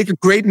going to make a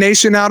great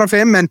nation out of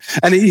him and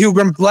you were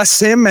going to bless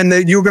him and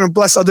that you were going to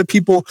bless other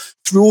people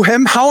through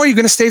him? How are you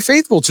going to stay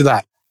faithful to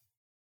that?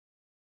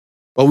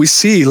 Well, we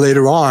see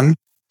later on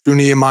through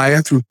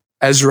Nehemiah, through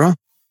Ezra,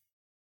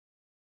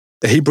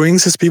 that he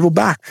brings his people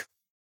back.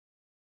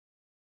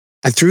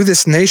 And through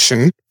this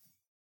nation,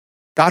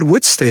 God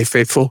would stay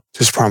faithful to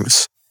his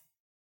promise.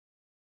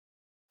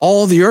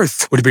 All the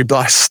earth would be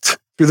blessed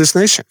through this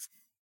nation.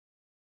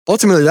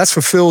 Ultimately, that's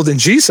fulfilled in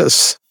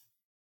Jesus,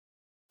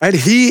 right?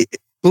 He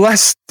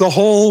blessed the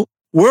whole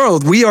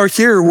world. We are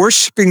here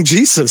worshiping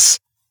Jesus,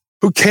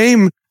 who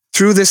came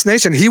through this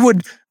nation. He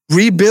would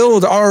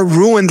rebuild our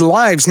ruined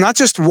lives, not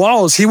just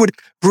walls. He would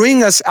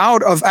bring us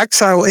out of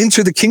exile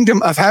into the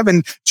kingdom of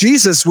heaven.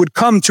 Jesus would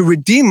come to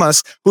redeem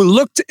us who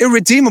looked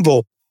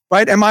irredeemable,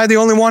 right? Am I the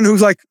only one who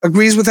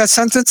agrees with that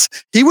sentence?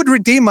 He would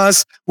redeem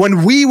us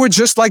when we were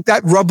just like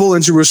that rubble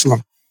in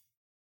Jerusalem.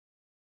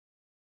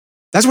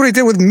 That's what he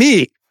did with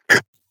me.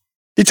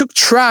 He took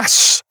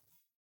trash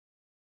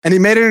and he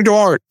made it into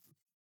art.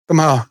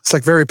 Somehow, it's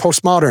like very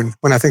postmodern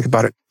when I think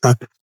about it.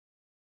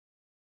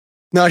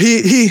 No,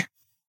 he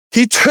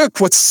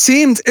took what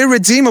seemed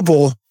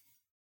irredeemable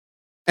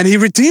and he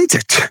redeemed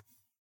it.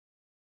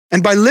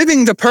 And by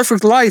living the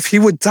perfect life, he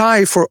would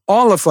die for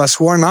all of us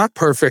who are not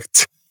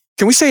perfect.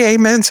 Can we say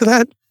amen to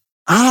that?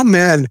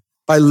 Amen.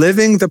 By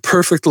living the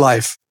perfect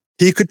life,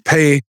 he could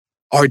pay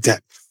our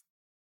debt.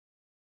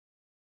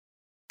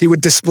 He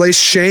would displace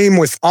shame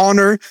with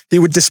honor. He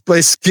would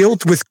displace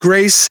guilt with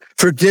grace,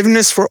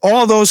 forgiveness for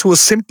all those who will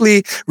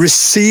simply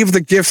receive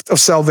the gift of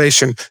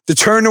salvation, to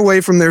turn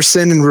away from their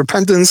sin in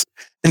repentance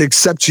and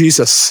accept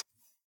Jesus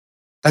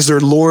as their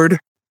Lord,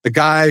 the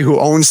guy who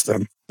owns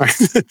them. Right?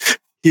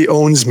 He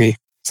owns me.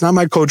 It's not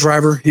my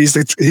co-driver. He's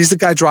the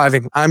guy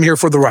driving. I'm here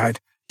for the ride.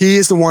 He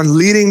is the one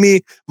leading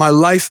me. My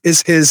life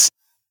is his.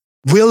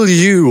 Will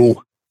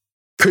you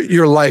put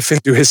your life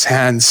into his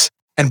hands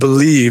and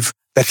believe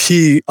that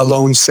he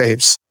alone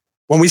saves?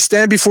 When we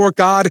stand before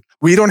God,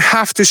 we don't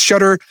have to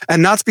shudder,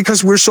 and not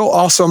because we're so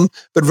awesome,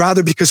 but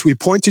rather because we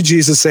point to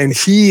Jesus saying,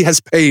 he has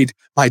paid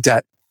my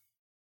debt.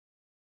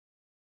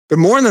 But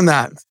more than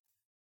that,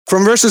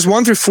 from verses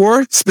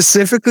 1-4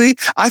 specifically,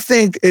 I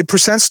think it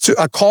presents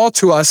a call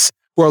to us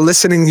who are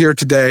listening here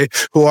today,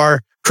 who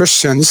are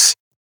Christians,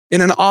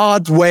 in an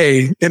odd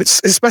way,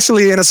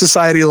 especially in a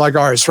society like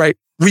ours, right?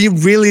 We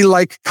really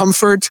like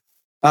comfort.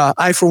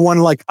 I, for one,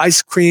 like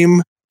ice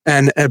cream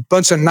and a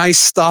bunch of nice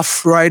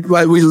stuff, right?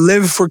 We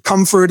live for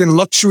comfort and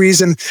luxuries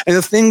and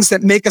the things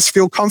that make us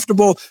feel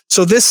comfortable.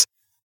 So this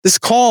This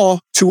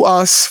call to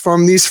us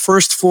from these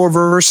first 4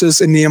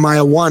 verses in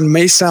Nehemiah 1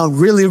 may sound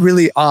really,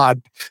 really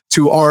odd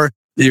to our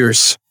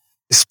ears,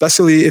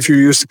 especially if you're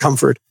used to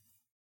comfort.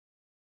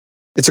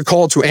 It's a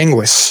call to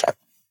anguish.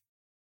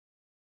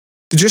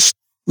 To just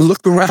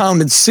look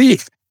around and see.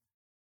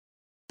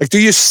 Like, do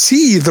you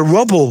see the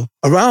rubble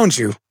around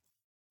you?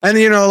 And,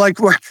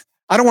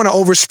 I don't want to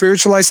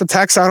over-spiritualize the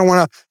text. I don't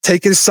want to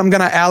take it as some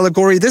kind of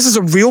allegory. This is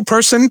a real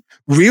person,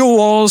 real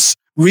walls,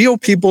 real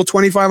people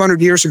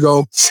 2,500 years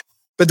ago.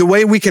 But the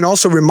way we can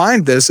also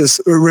remind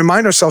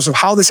ourselves of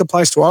how this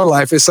applies to our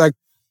life is like,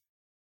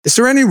 is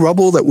there any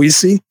rubble that we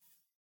see?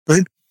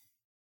 Right?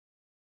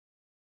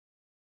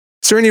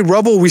 Is there any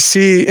rubble we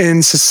see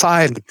in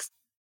society,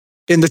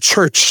 in the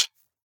church,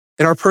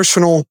 in our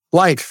personal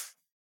life?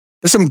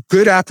 There's some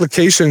good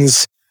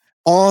applications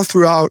all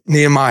throughout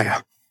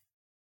Nehemiah.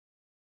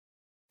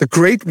 The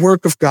great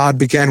work of God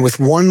began with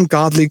one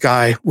godly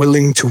guy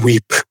willing to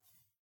weep,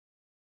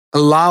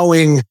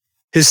 allowing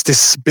his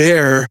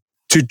despair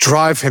to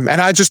drive him.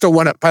 And I just don't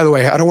want to, by the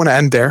way, I don't want to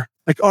end there.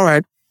 Like, all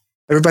right,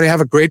 everybody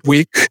have a great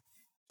week.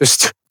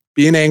 Just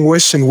be in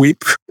anguish and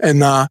weep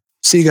and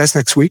see you guys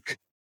next week.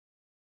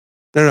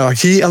 No.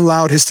 He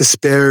allowed his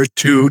despair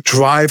to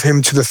drive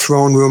him to the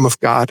throne room of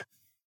God.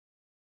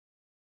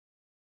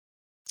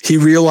 He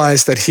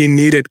realized that he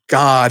needed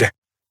God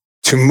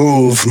to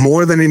move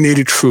more than he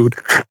needed food.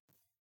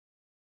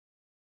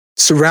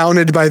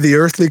 Surrounded by the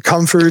earthly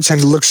comforts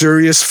and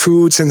luxurious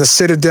foods in the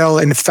citadel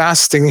and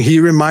fasting, he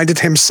reminded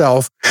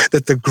himself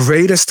that the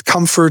greatest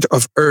comfort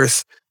of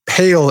earth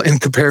pale in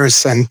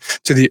comparison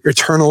to the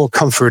eternal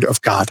comfort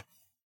of God.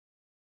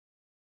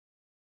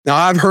 Now,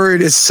 I've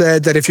heard it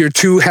said that if you're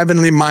too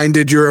heavenly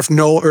minded, you're of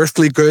no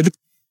earthly good.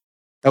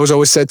 That was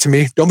always said to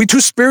me. Don't be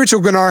too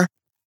spiritual, Gunnar.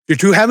 If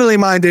you're too heavenly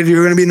minded,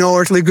 you're going to be no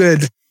earthly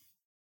good.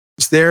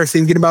 Just there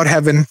thinking about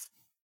heaven,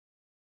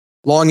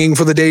 longing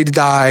for the day to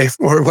die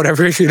or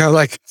whatever,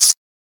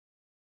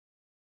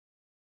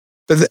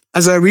 But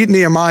as I read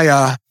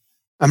Nehemiah,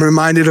 I'm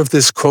reminded of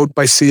this quote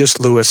by C.S.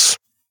 Lewis,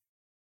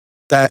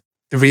 that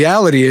the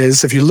reality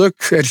is, if you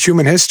look at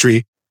human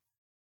history,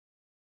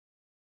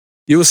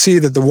 you will see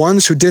that the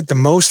ones who did the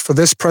most for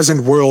this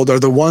present world are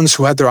the ones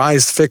who had their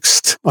eyes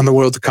fixed on the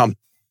world to come.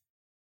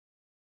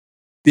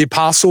 The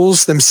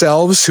apostles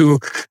themselves who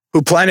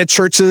planted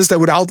churches that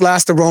would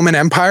outlast the Roman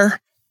Empire,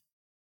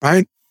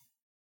 right?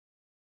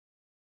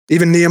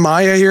 Even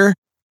Nehemiah here,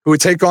 who would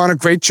take on a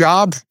great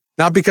job,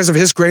 not because of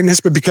his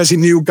greatness, but because he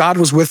knew God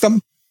was with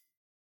him.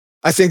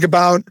 I think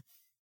about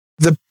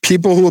the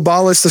people who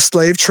abolished the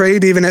slave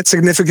trade, even at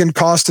significant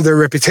cost to their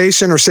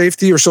reputation or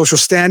safety or social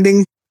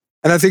standing.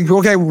 And I think,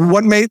 okay,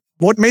 what made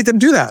them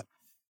do that?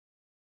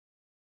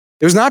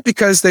 It was not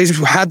because they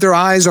had their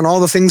eyes on all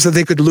the things that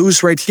they could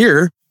lose right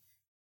here.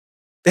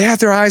 They had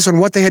their eyes on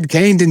what they had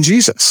gained in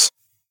Jesus.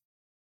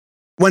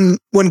 When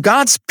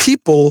God's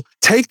people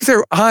take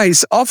their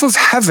eyes off of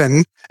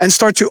heaven and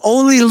start to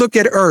only look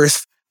at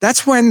earth,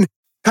 that's when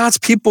God's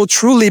people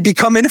truly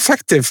become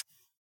ineffective.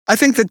 I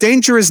think the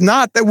danger is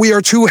not that we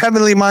are too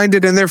heavenly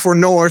minded and therefore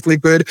no earthly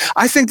good.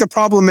 I think the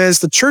problem is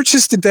the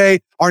churches today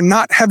are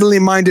not heavenly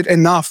minded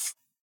enough.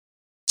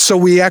 So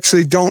we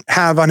actually don't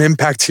have an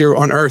impact here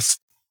on earth.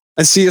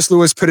 And C.S.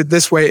 Lewis put it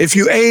this way: if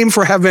you aim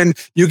for heaven,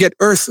 you get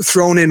earth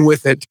thrown in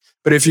with it.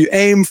 But if you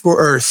aim for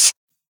earth,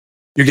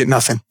 you get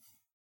nothing.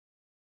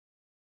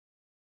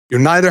 You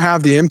neither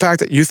have the impact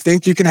that you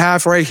think you can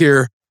have right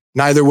here,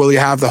 neither will you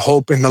have the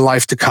hope in the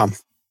life to come.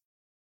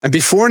 And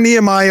before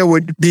Nehemiah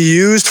would be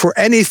used for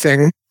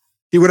anything,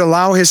 he would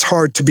allow his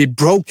heart to be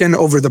broken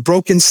over the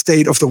broken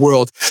state of the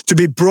world, to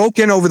be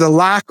broken over the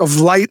lack of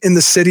light in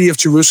the city of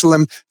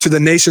Jerusalem to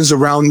the nations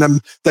around them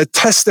that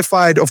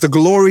testified of the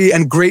glory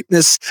and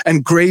greatness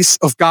and grace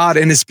of God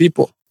and his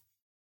people.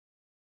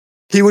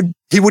 He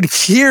would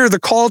hear the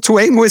call to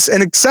anguish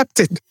and accept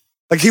it.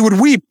 Like he would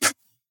weep.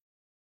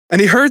 And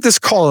he heard this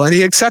call and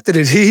he accepted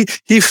it.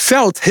 He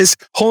felt his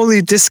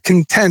holy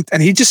discontent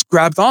and he just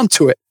grabbed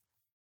onto it.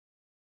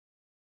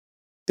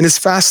 In his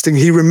fasting,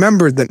 he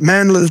remembered that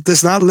man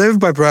does not live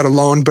by bread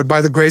alone, but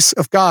by the grace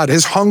of God.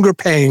 His hunger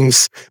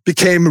pangs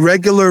became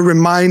regular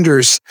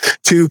reminders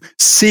to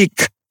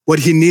seek what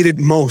he needed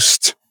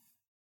most.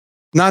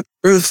 Not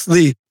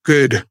earthly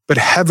good, but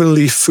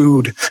heavenly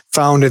food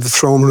found in the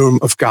throne room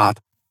of God.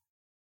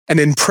 And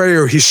in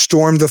prayer, he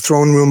stormed the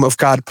throne room of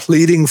God,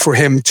 pleading for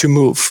him to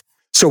move.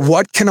 So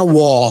what can a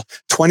wall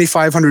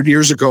 2,500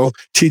 years ago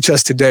teach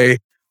us today?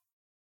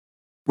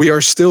 We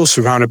are still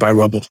surrounded by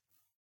rubble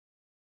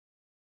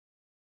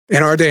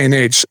in our day and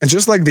age. And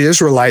just like the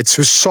Israelites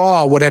who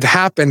saw what had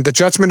happened, the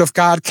judgment of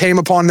God came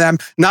upon them,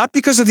 not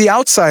because of the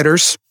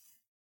outsiders,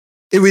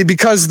 it was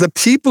because the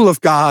people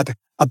of God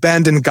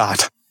abandoned God.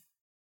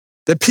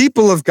 The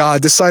people of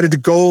God decided to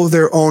go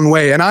their own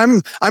way. And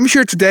I'm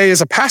here today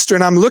as a pastor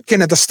and I'm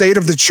looking at the state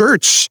of the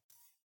church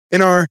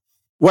in our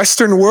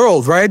Western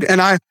world, right? And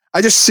I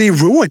just see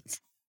ruin.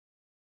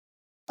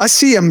 I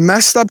see a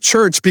messed up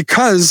church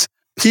because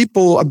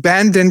people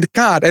abandoned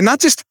God. And not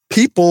just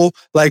people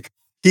like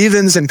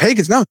heathens and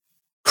pagans. No,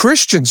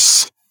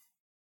 Christians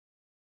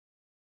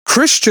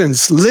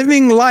Christians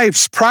living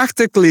lives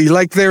practically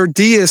like they're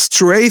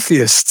deists or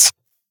atheists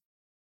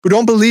who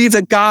don't believe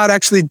that God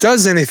actually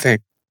does anything.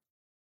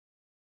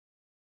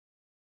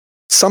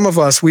 Some of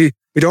us, we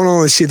don't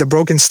only see the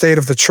broken state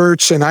of the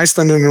church in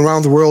Iceland and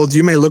around the world.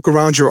 You may look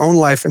around your own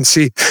life and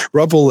see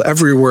rubble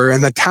everywhere,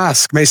 and the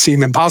task may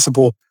seem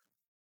impossible.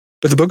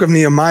 But the book of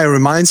Nehemiah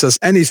reminds us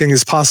anything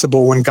is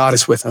possible when God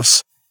is with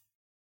us.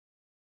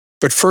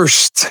 But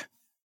first,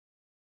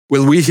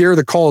 will we hear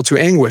the call to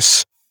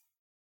anguish?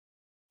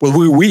 Will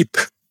we weep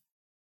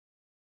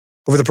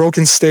over the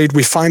broken state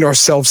we find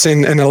ourselves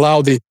in and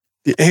allow the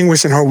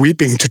anguish in our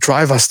weeping to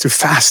drive us to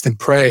fast and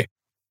pray?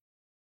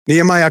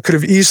 Nehemiah could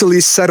have easily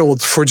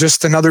settled for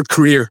just another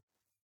career.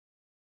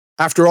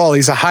 After all,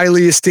 he's a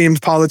highly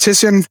esteemed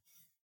politician.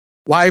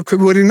 Why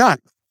would he not?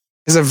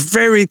 It's a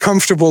very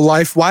comfortable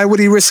life. Why would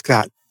he risk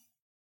that?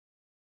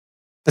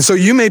 And so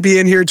you may be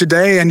in here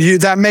today and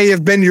that may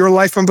have been your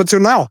life up until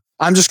now.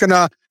 I'm just going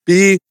to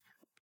be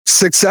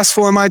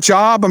successful in my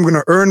job. I'm going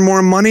to earn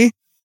more money.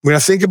 I'm going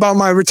to think about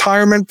my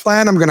retirement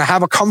plan. I'm going to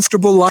have a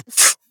comfortable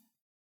life.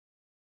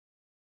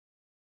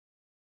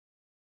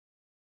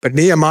 But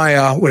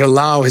Nehemiah would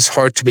allow his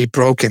heart to be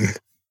broken.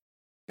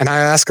 And I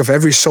ask of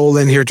every soul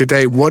in here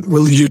today, what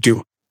will you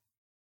do?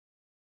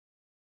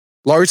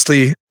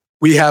 Largely,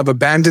 we have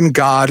abandoned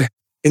God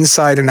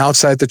inside and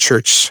outside the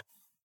church.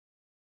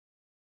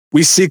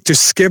 We seek to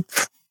skip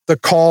the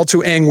call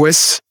to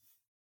anguish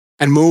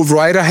and move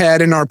right ahead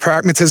in our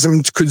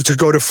pragmatism to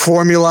go to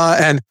formula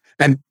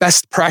and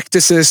best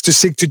practices to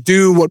seek to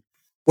do what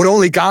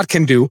only God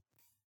can do.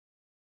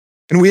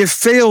 And we have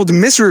failed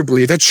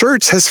miserably. The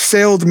church has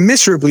failed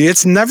miserably.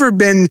 It's never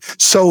been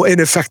so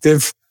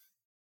ineffective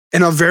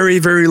in a very,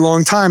 very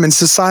long time. And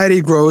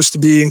society grows to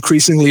be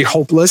increasingly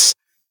hopeless.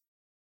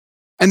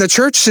 And the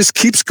church just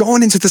keeps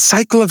going into the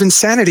cycle of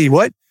insanity.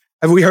 What?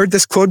 Have we heard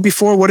this quote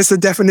before? What is the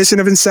definition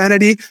of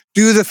insanity?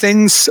 Do the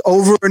things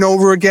over and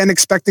over again,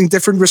 expecting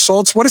different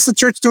results. What is the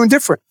church doing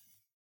different?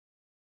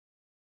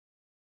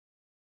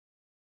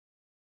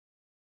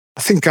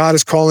 I think God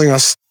is calling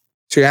us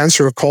to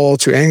answer a call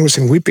to anguish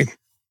and weeping.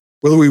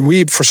 Will we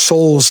weep for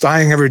souls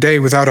dying every day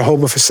without a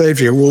hope of a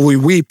savior? Will we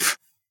weep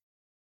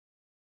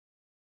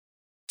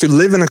to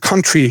live in a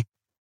country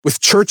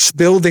with church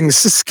buildings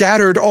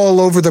scattered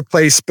all over the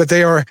place, but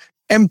they are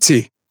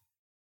empty?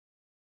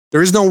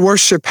 There is no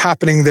worship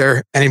happening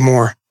there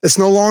anymore. It's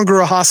no longer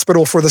a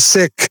hospital for the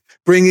sick,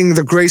 bringing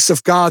the grace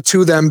of God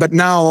to them, but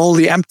now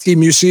only empty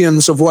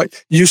museums of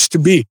what used to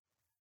be.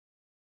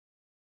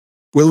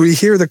 Will we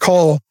hear the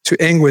call to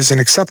anguish and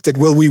accept it?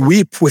 Will we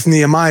weep with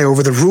Nehemiah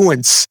over the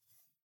ruins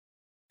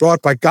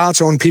brought by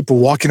God's own people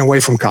walking away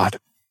from God?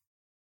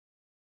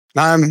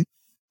 And I'm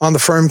on the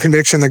firm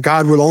conviction that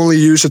God will only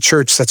use a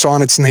church that's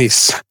on its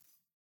knees.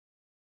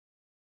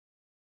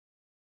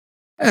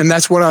 And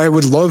that's what I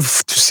would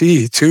love to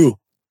see too.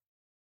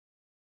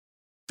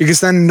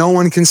 Because then no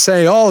one can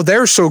say, oh,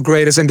 they're so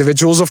great as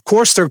individuals. Of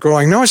course they're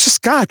growing. No, it's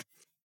just God.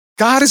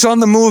 God is on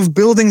the move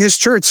building his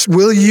church.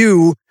 Will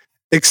you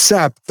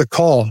accept the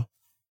call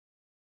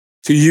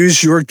to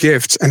use your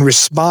gifts and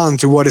respond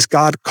to what is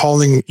God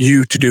calling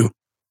you to do?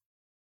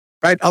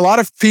 Right? A lot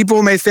of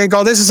people may think,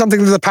 oh, this is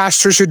something that the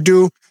pastor should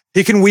do.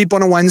 He can weep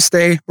on a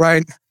Wednesday,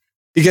 right?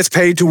 He gets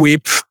paid to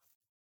weep.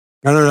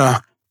 No.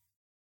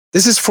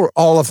 This is for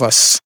all of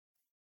us,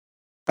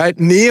 right?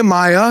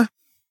 Nehemiah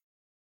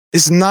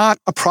is not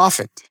a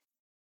prophet.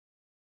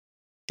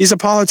 He's a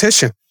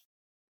politician,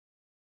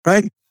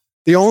 right?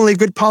 The only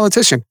good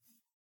politician.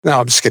 No,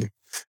 I'm just kidding.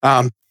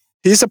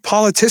 He's a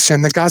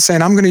politician that God's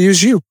saying, I'm going to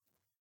use you.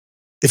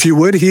 If you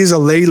would, he's a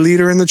lay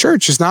leader in the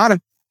church. He's not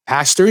a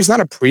pastor. He's not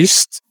a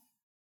priest.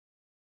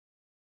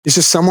 He's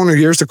just someone who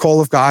hears the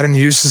call of God and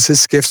uses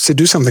his gifts to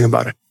do something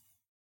about it.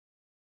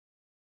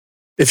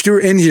 If you're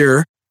in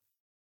here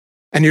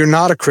and you're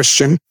not a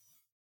Christian,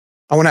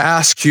 I want to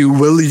ask you,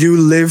 will you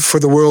live for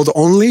the world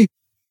only?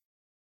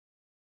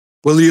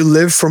 Will you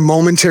live for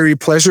momentary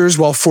pleasures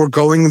while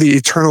foregoing the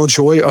eternal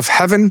joy of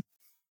heaven?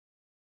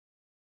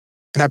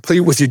 And I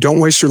plead with you, don't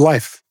waste your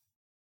life.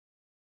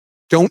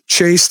 Don't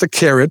chase the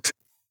carrot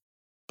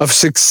of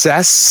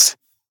success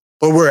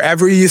or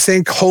wherever you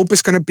think hope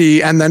is going to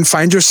be, and then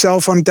find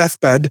yourself on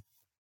deathbed,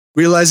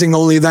 realizing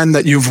only then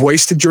that you've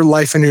wasted your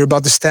life and you're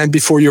about to stand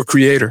before your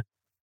Creator.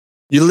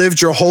 You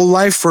lived your whole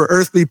life for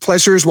earthly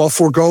pleasures while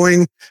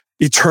foregoing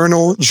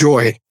eternal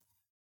joy.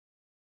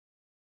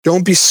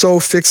 Don't be so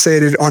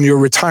fixated on your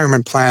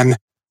retirement plan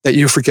that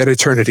you forget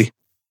eternity.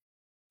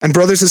 And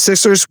brothers and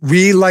sisters,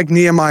 we, like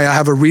Nehemiah,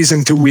 have a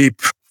reason to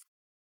weep.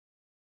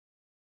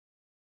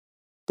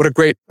 What a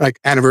great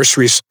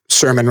anniversary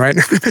sermon, right?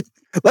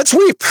 Let's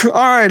weep. All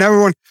right,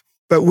 everyone.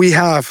 But we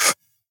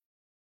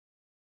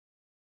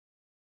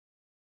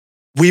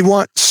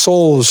want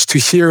souls to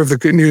hear of the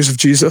good news of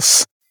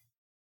Jesus.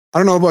 I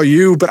don't know about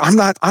you, but I'm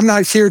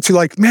not here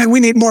to we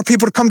need more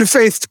people to come to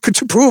faith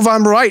to prove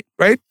I'm right?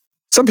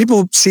 Some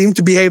people seem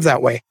to behave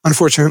that way,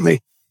 unfortunately.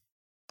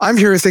 I'm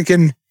here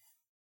thinking,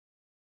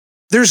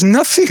 there's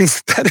nothing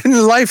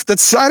in life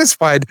that's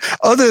satisfied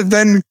other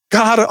than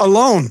God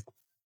alone.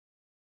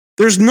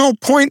 There's no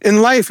point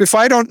in life if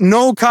I don't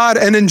know God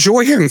and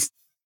enjoy him.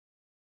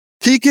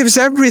 He gives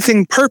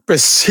everything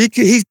purpose.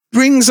 He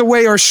brings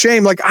away our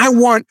shame. Like, I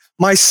want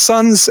my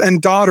sons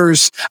and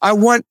daughters, I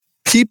want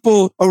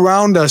people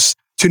around us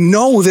to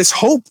know this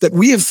hope that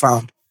we have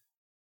found.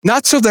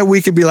 Not so that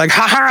we could be like,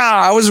 ha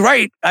ha, I was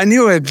right. I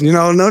knew it.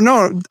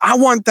 No. I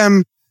want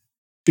them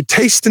to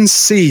taste and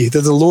see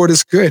that the Lord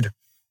is good.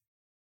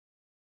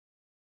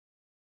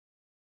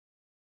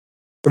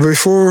 But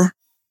before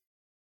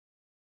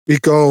we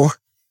go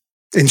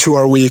into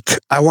our week,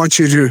 I want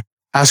you to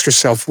ask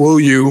yourself, will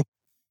you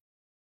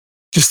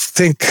just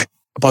think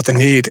about the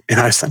need in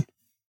Iceland?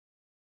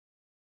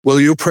 Will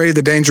you pray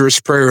the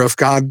dangerous prayer of,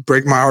 God,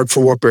 break my heart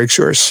for what breaks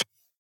yours?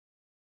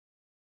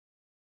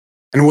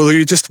 And will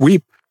you just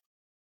weep?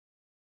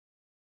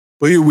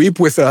 Will you weep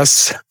with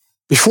us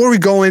before we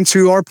go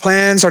into our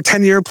plans, our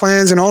 10-year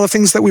plans, and all the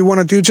things that we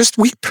want to do? Just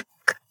weep.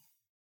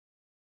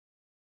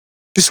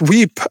 Just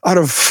weep out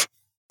of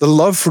the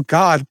love for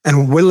God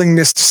and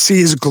willingness to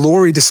see his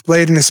glory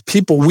displayed in his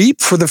people. Weep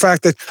for the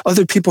fact that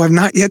other people have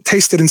not yet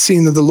tasted and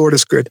seen that the Lord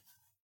is good.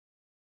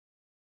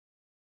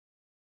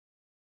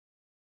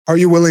 Are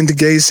you willing to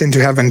gaze into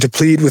heaven, to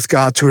plead with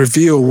God to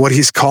reveal what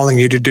he's calling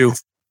you to do?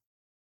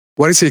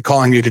 What is he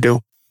calling you to do?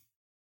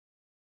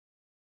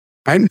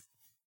 Right?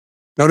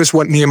 Notice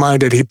what Nehemiah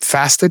did. He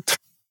fasted.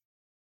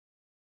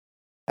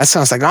 That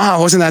sounds like,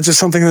 wasn't that just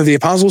something that the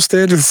apostles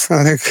did?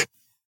 I think,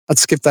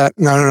 let's skip that.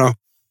 No.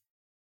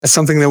 That's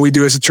something that we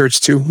do as a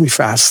church too. We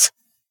fast.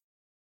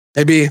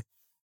 Maybe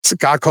it's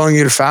God calling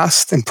you to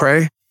fast and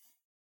pray.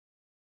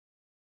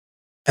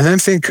 And then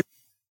think,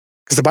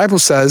 because the Bible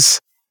says,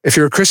 if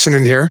you're a Christian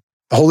in here,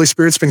 the Holy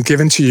Spirit's been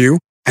given to you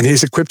and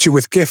he's equipped you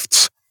with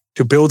gifts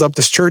to build up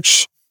this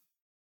church.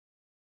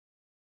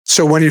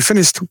 So when you're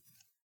finished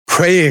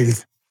praying,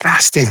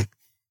 fasting,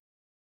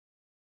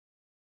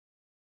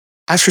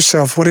 ask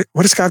yourself, what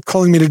is God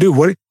calling me to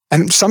do?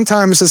 And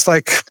sometimes it's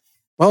like,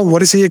 well, what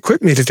does he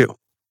equip me to do?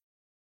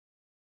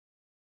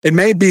 It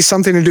may be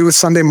something to do with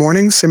Sunday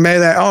mornings. It may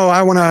that,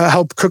 I want to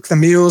help cook the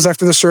meals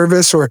after the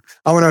service, or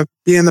I want to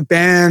be in the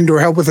band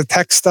or help with the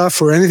tech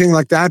stuff or anything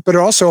like that. But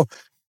also,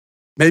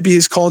 maybe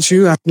he's called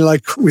you,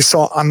 like we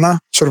saw Anna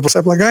sort of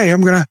step like, hey,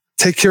 I'm going to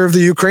take care of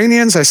the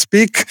Ukrainians. I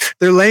speak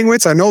their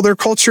language. I know their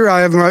culture.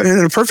 I am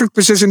in a perfect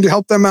position to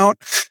help them out.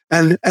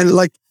 And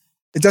like,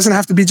 it doesn't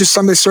have to be just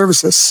Sunday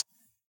services.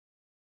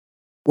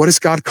 What is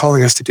God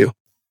calling us to do?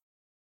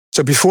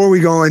 So before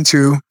we go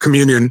into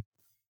communion,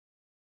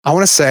 I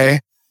want to say,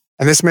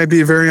 and this may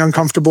be very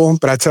uncomfortable,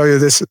 but I tell you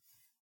this,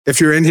 if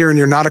you're in here and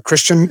you're not a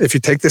Christian, if you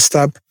take this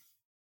step,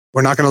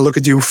 we're not going to look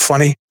at you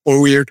funny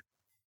or weird.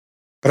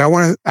 But I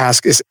want to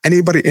ask, is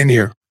anybody in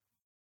here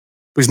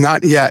who's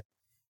not yet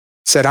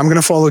said, I'm going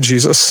to follow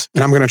Jesus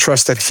and I'm going to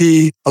trust that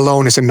he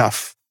alone is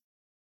enough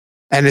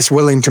and is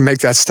willing to make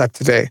that step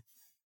today?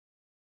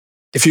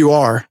 If you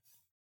are,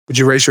 would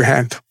you raise your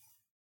hand?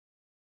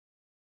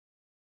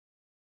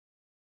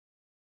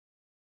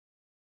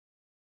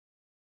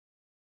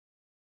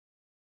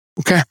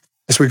 Okay,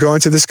 as we go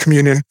into this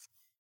communion,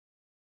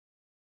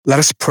 let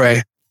us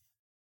pray.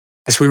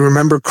 As we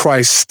remember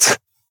Christ,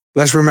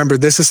 let's remember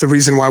this is the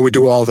reason why we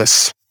do all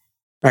this,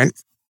 right?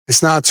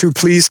 It's not to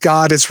please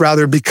God. It's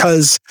rather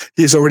because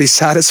he's already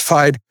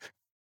satisfied.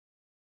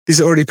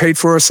 He's already paid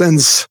for our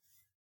sins.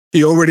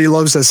 He already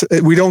loves us.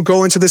 We don't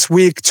go into this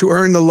week to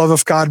earn the love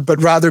of God, but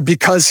rather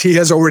because he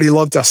has already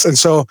loved us. And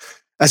so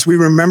as we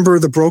remember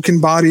the broken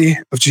body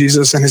of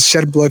Jesus and his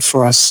shed blood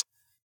for us,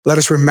 let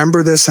us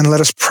remember this and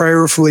let us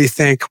prayerfully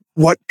think,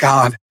 what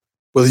God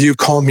will you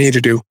call me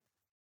to do?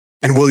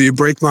 And will you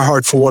break my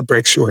heart for what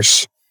breaks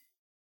yours?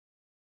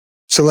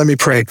 So let me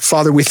pray.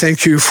 Father, we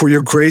thank you for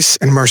your grace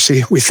and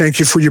mercy. We thank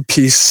you for your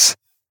peace.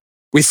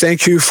 We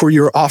thank you for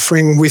your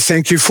offering. We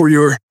thank you for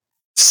your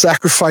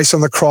sacrifice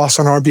on the cross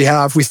on our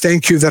behalf. We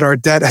thank you that our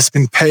debt has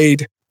been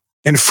paid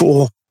in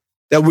full,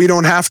 that we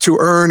don't have to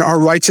earn our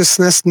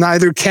righteousness,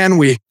 neither can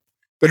we,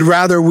 but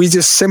rather we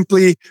just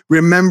simply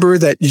remember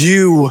that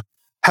you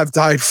have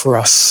died for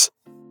us.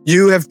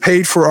 You have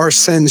paid for our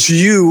sins.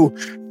 You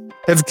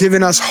have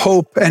given us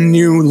hope and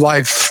new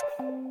life.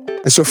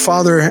 And so,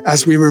 Father,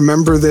 as we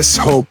remember this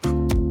hope,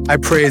 I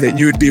pray that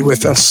you would be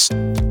with us.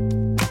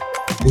 In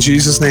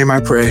Jesus' name I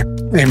pray.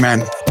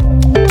 Amen.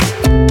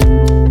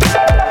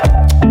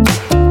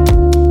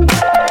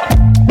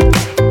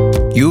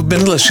 You've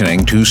been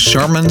listening to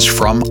Sermons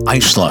from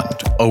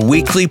Iceland, a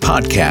weekly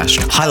podcast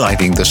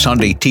highlighting the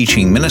Sunday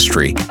teaching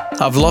ministry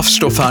of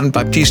Lofstofan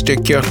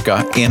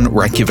Baptistakirkja in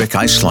Reykjavik,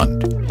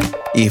 Iceland.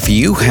 If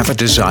you have a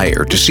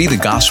desire to see the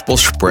gospel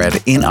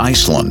spread in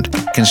Iceland,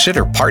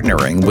 consider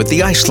partnering with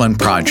the Iceland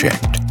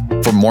Project.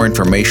 For more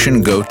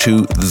information, go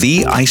to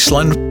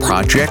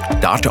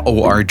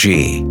theicelandproject.org.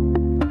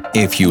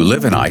 If you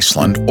live in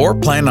Iceland or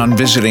plan on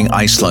visiting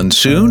Iceland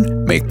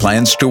soon, make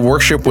plans to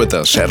worship with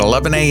us at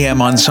 11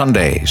 a.m. on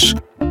Sundays.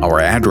 Our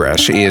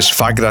address is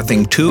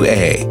Fagrating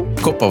 2A,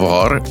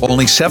 Kópavogur,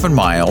 only 7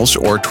 miles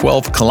or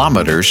 12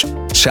 kilometers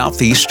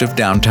southeast of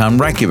downtown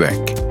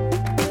Reykjavik.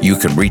 You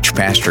can reach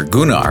Pastor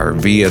Gunnar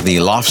via the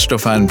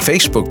Lofstofan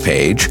Facebook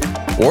page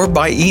or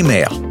by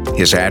email.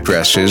 His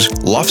address is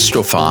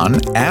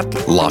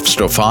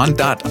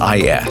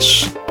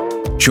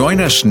lofstofan@lofstofan.is.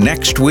 Join us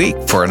next week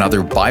for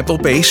another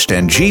Bible-based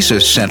and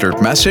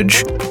Jesus-centered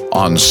message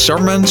on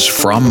Sermons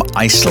from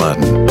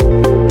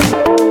Iceland.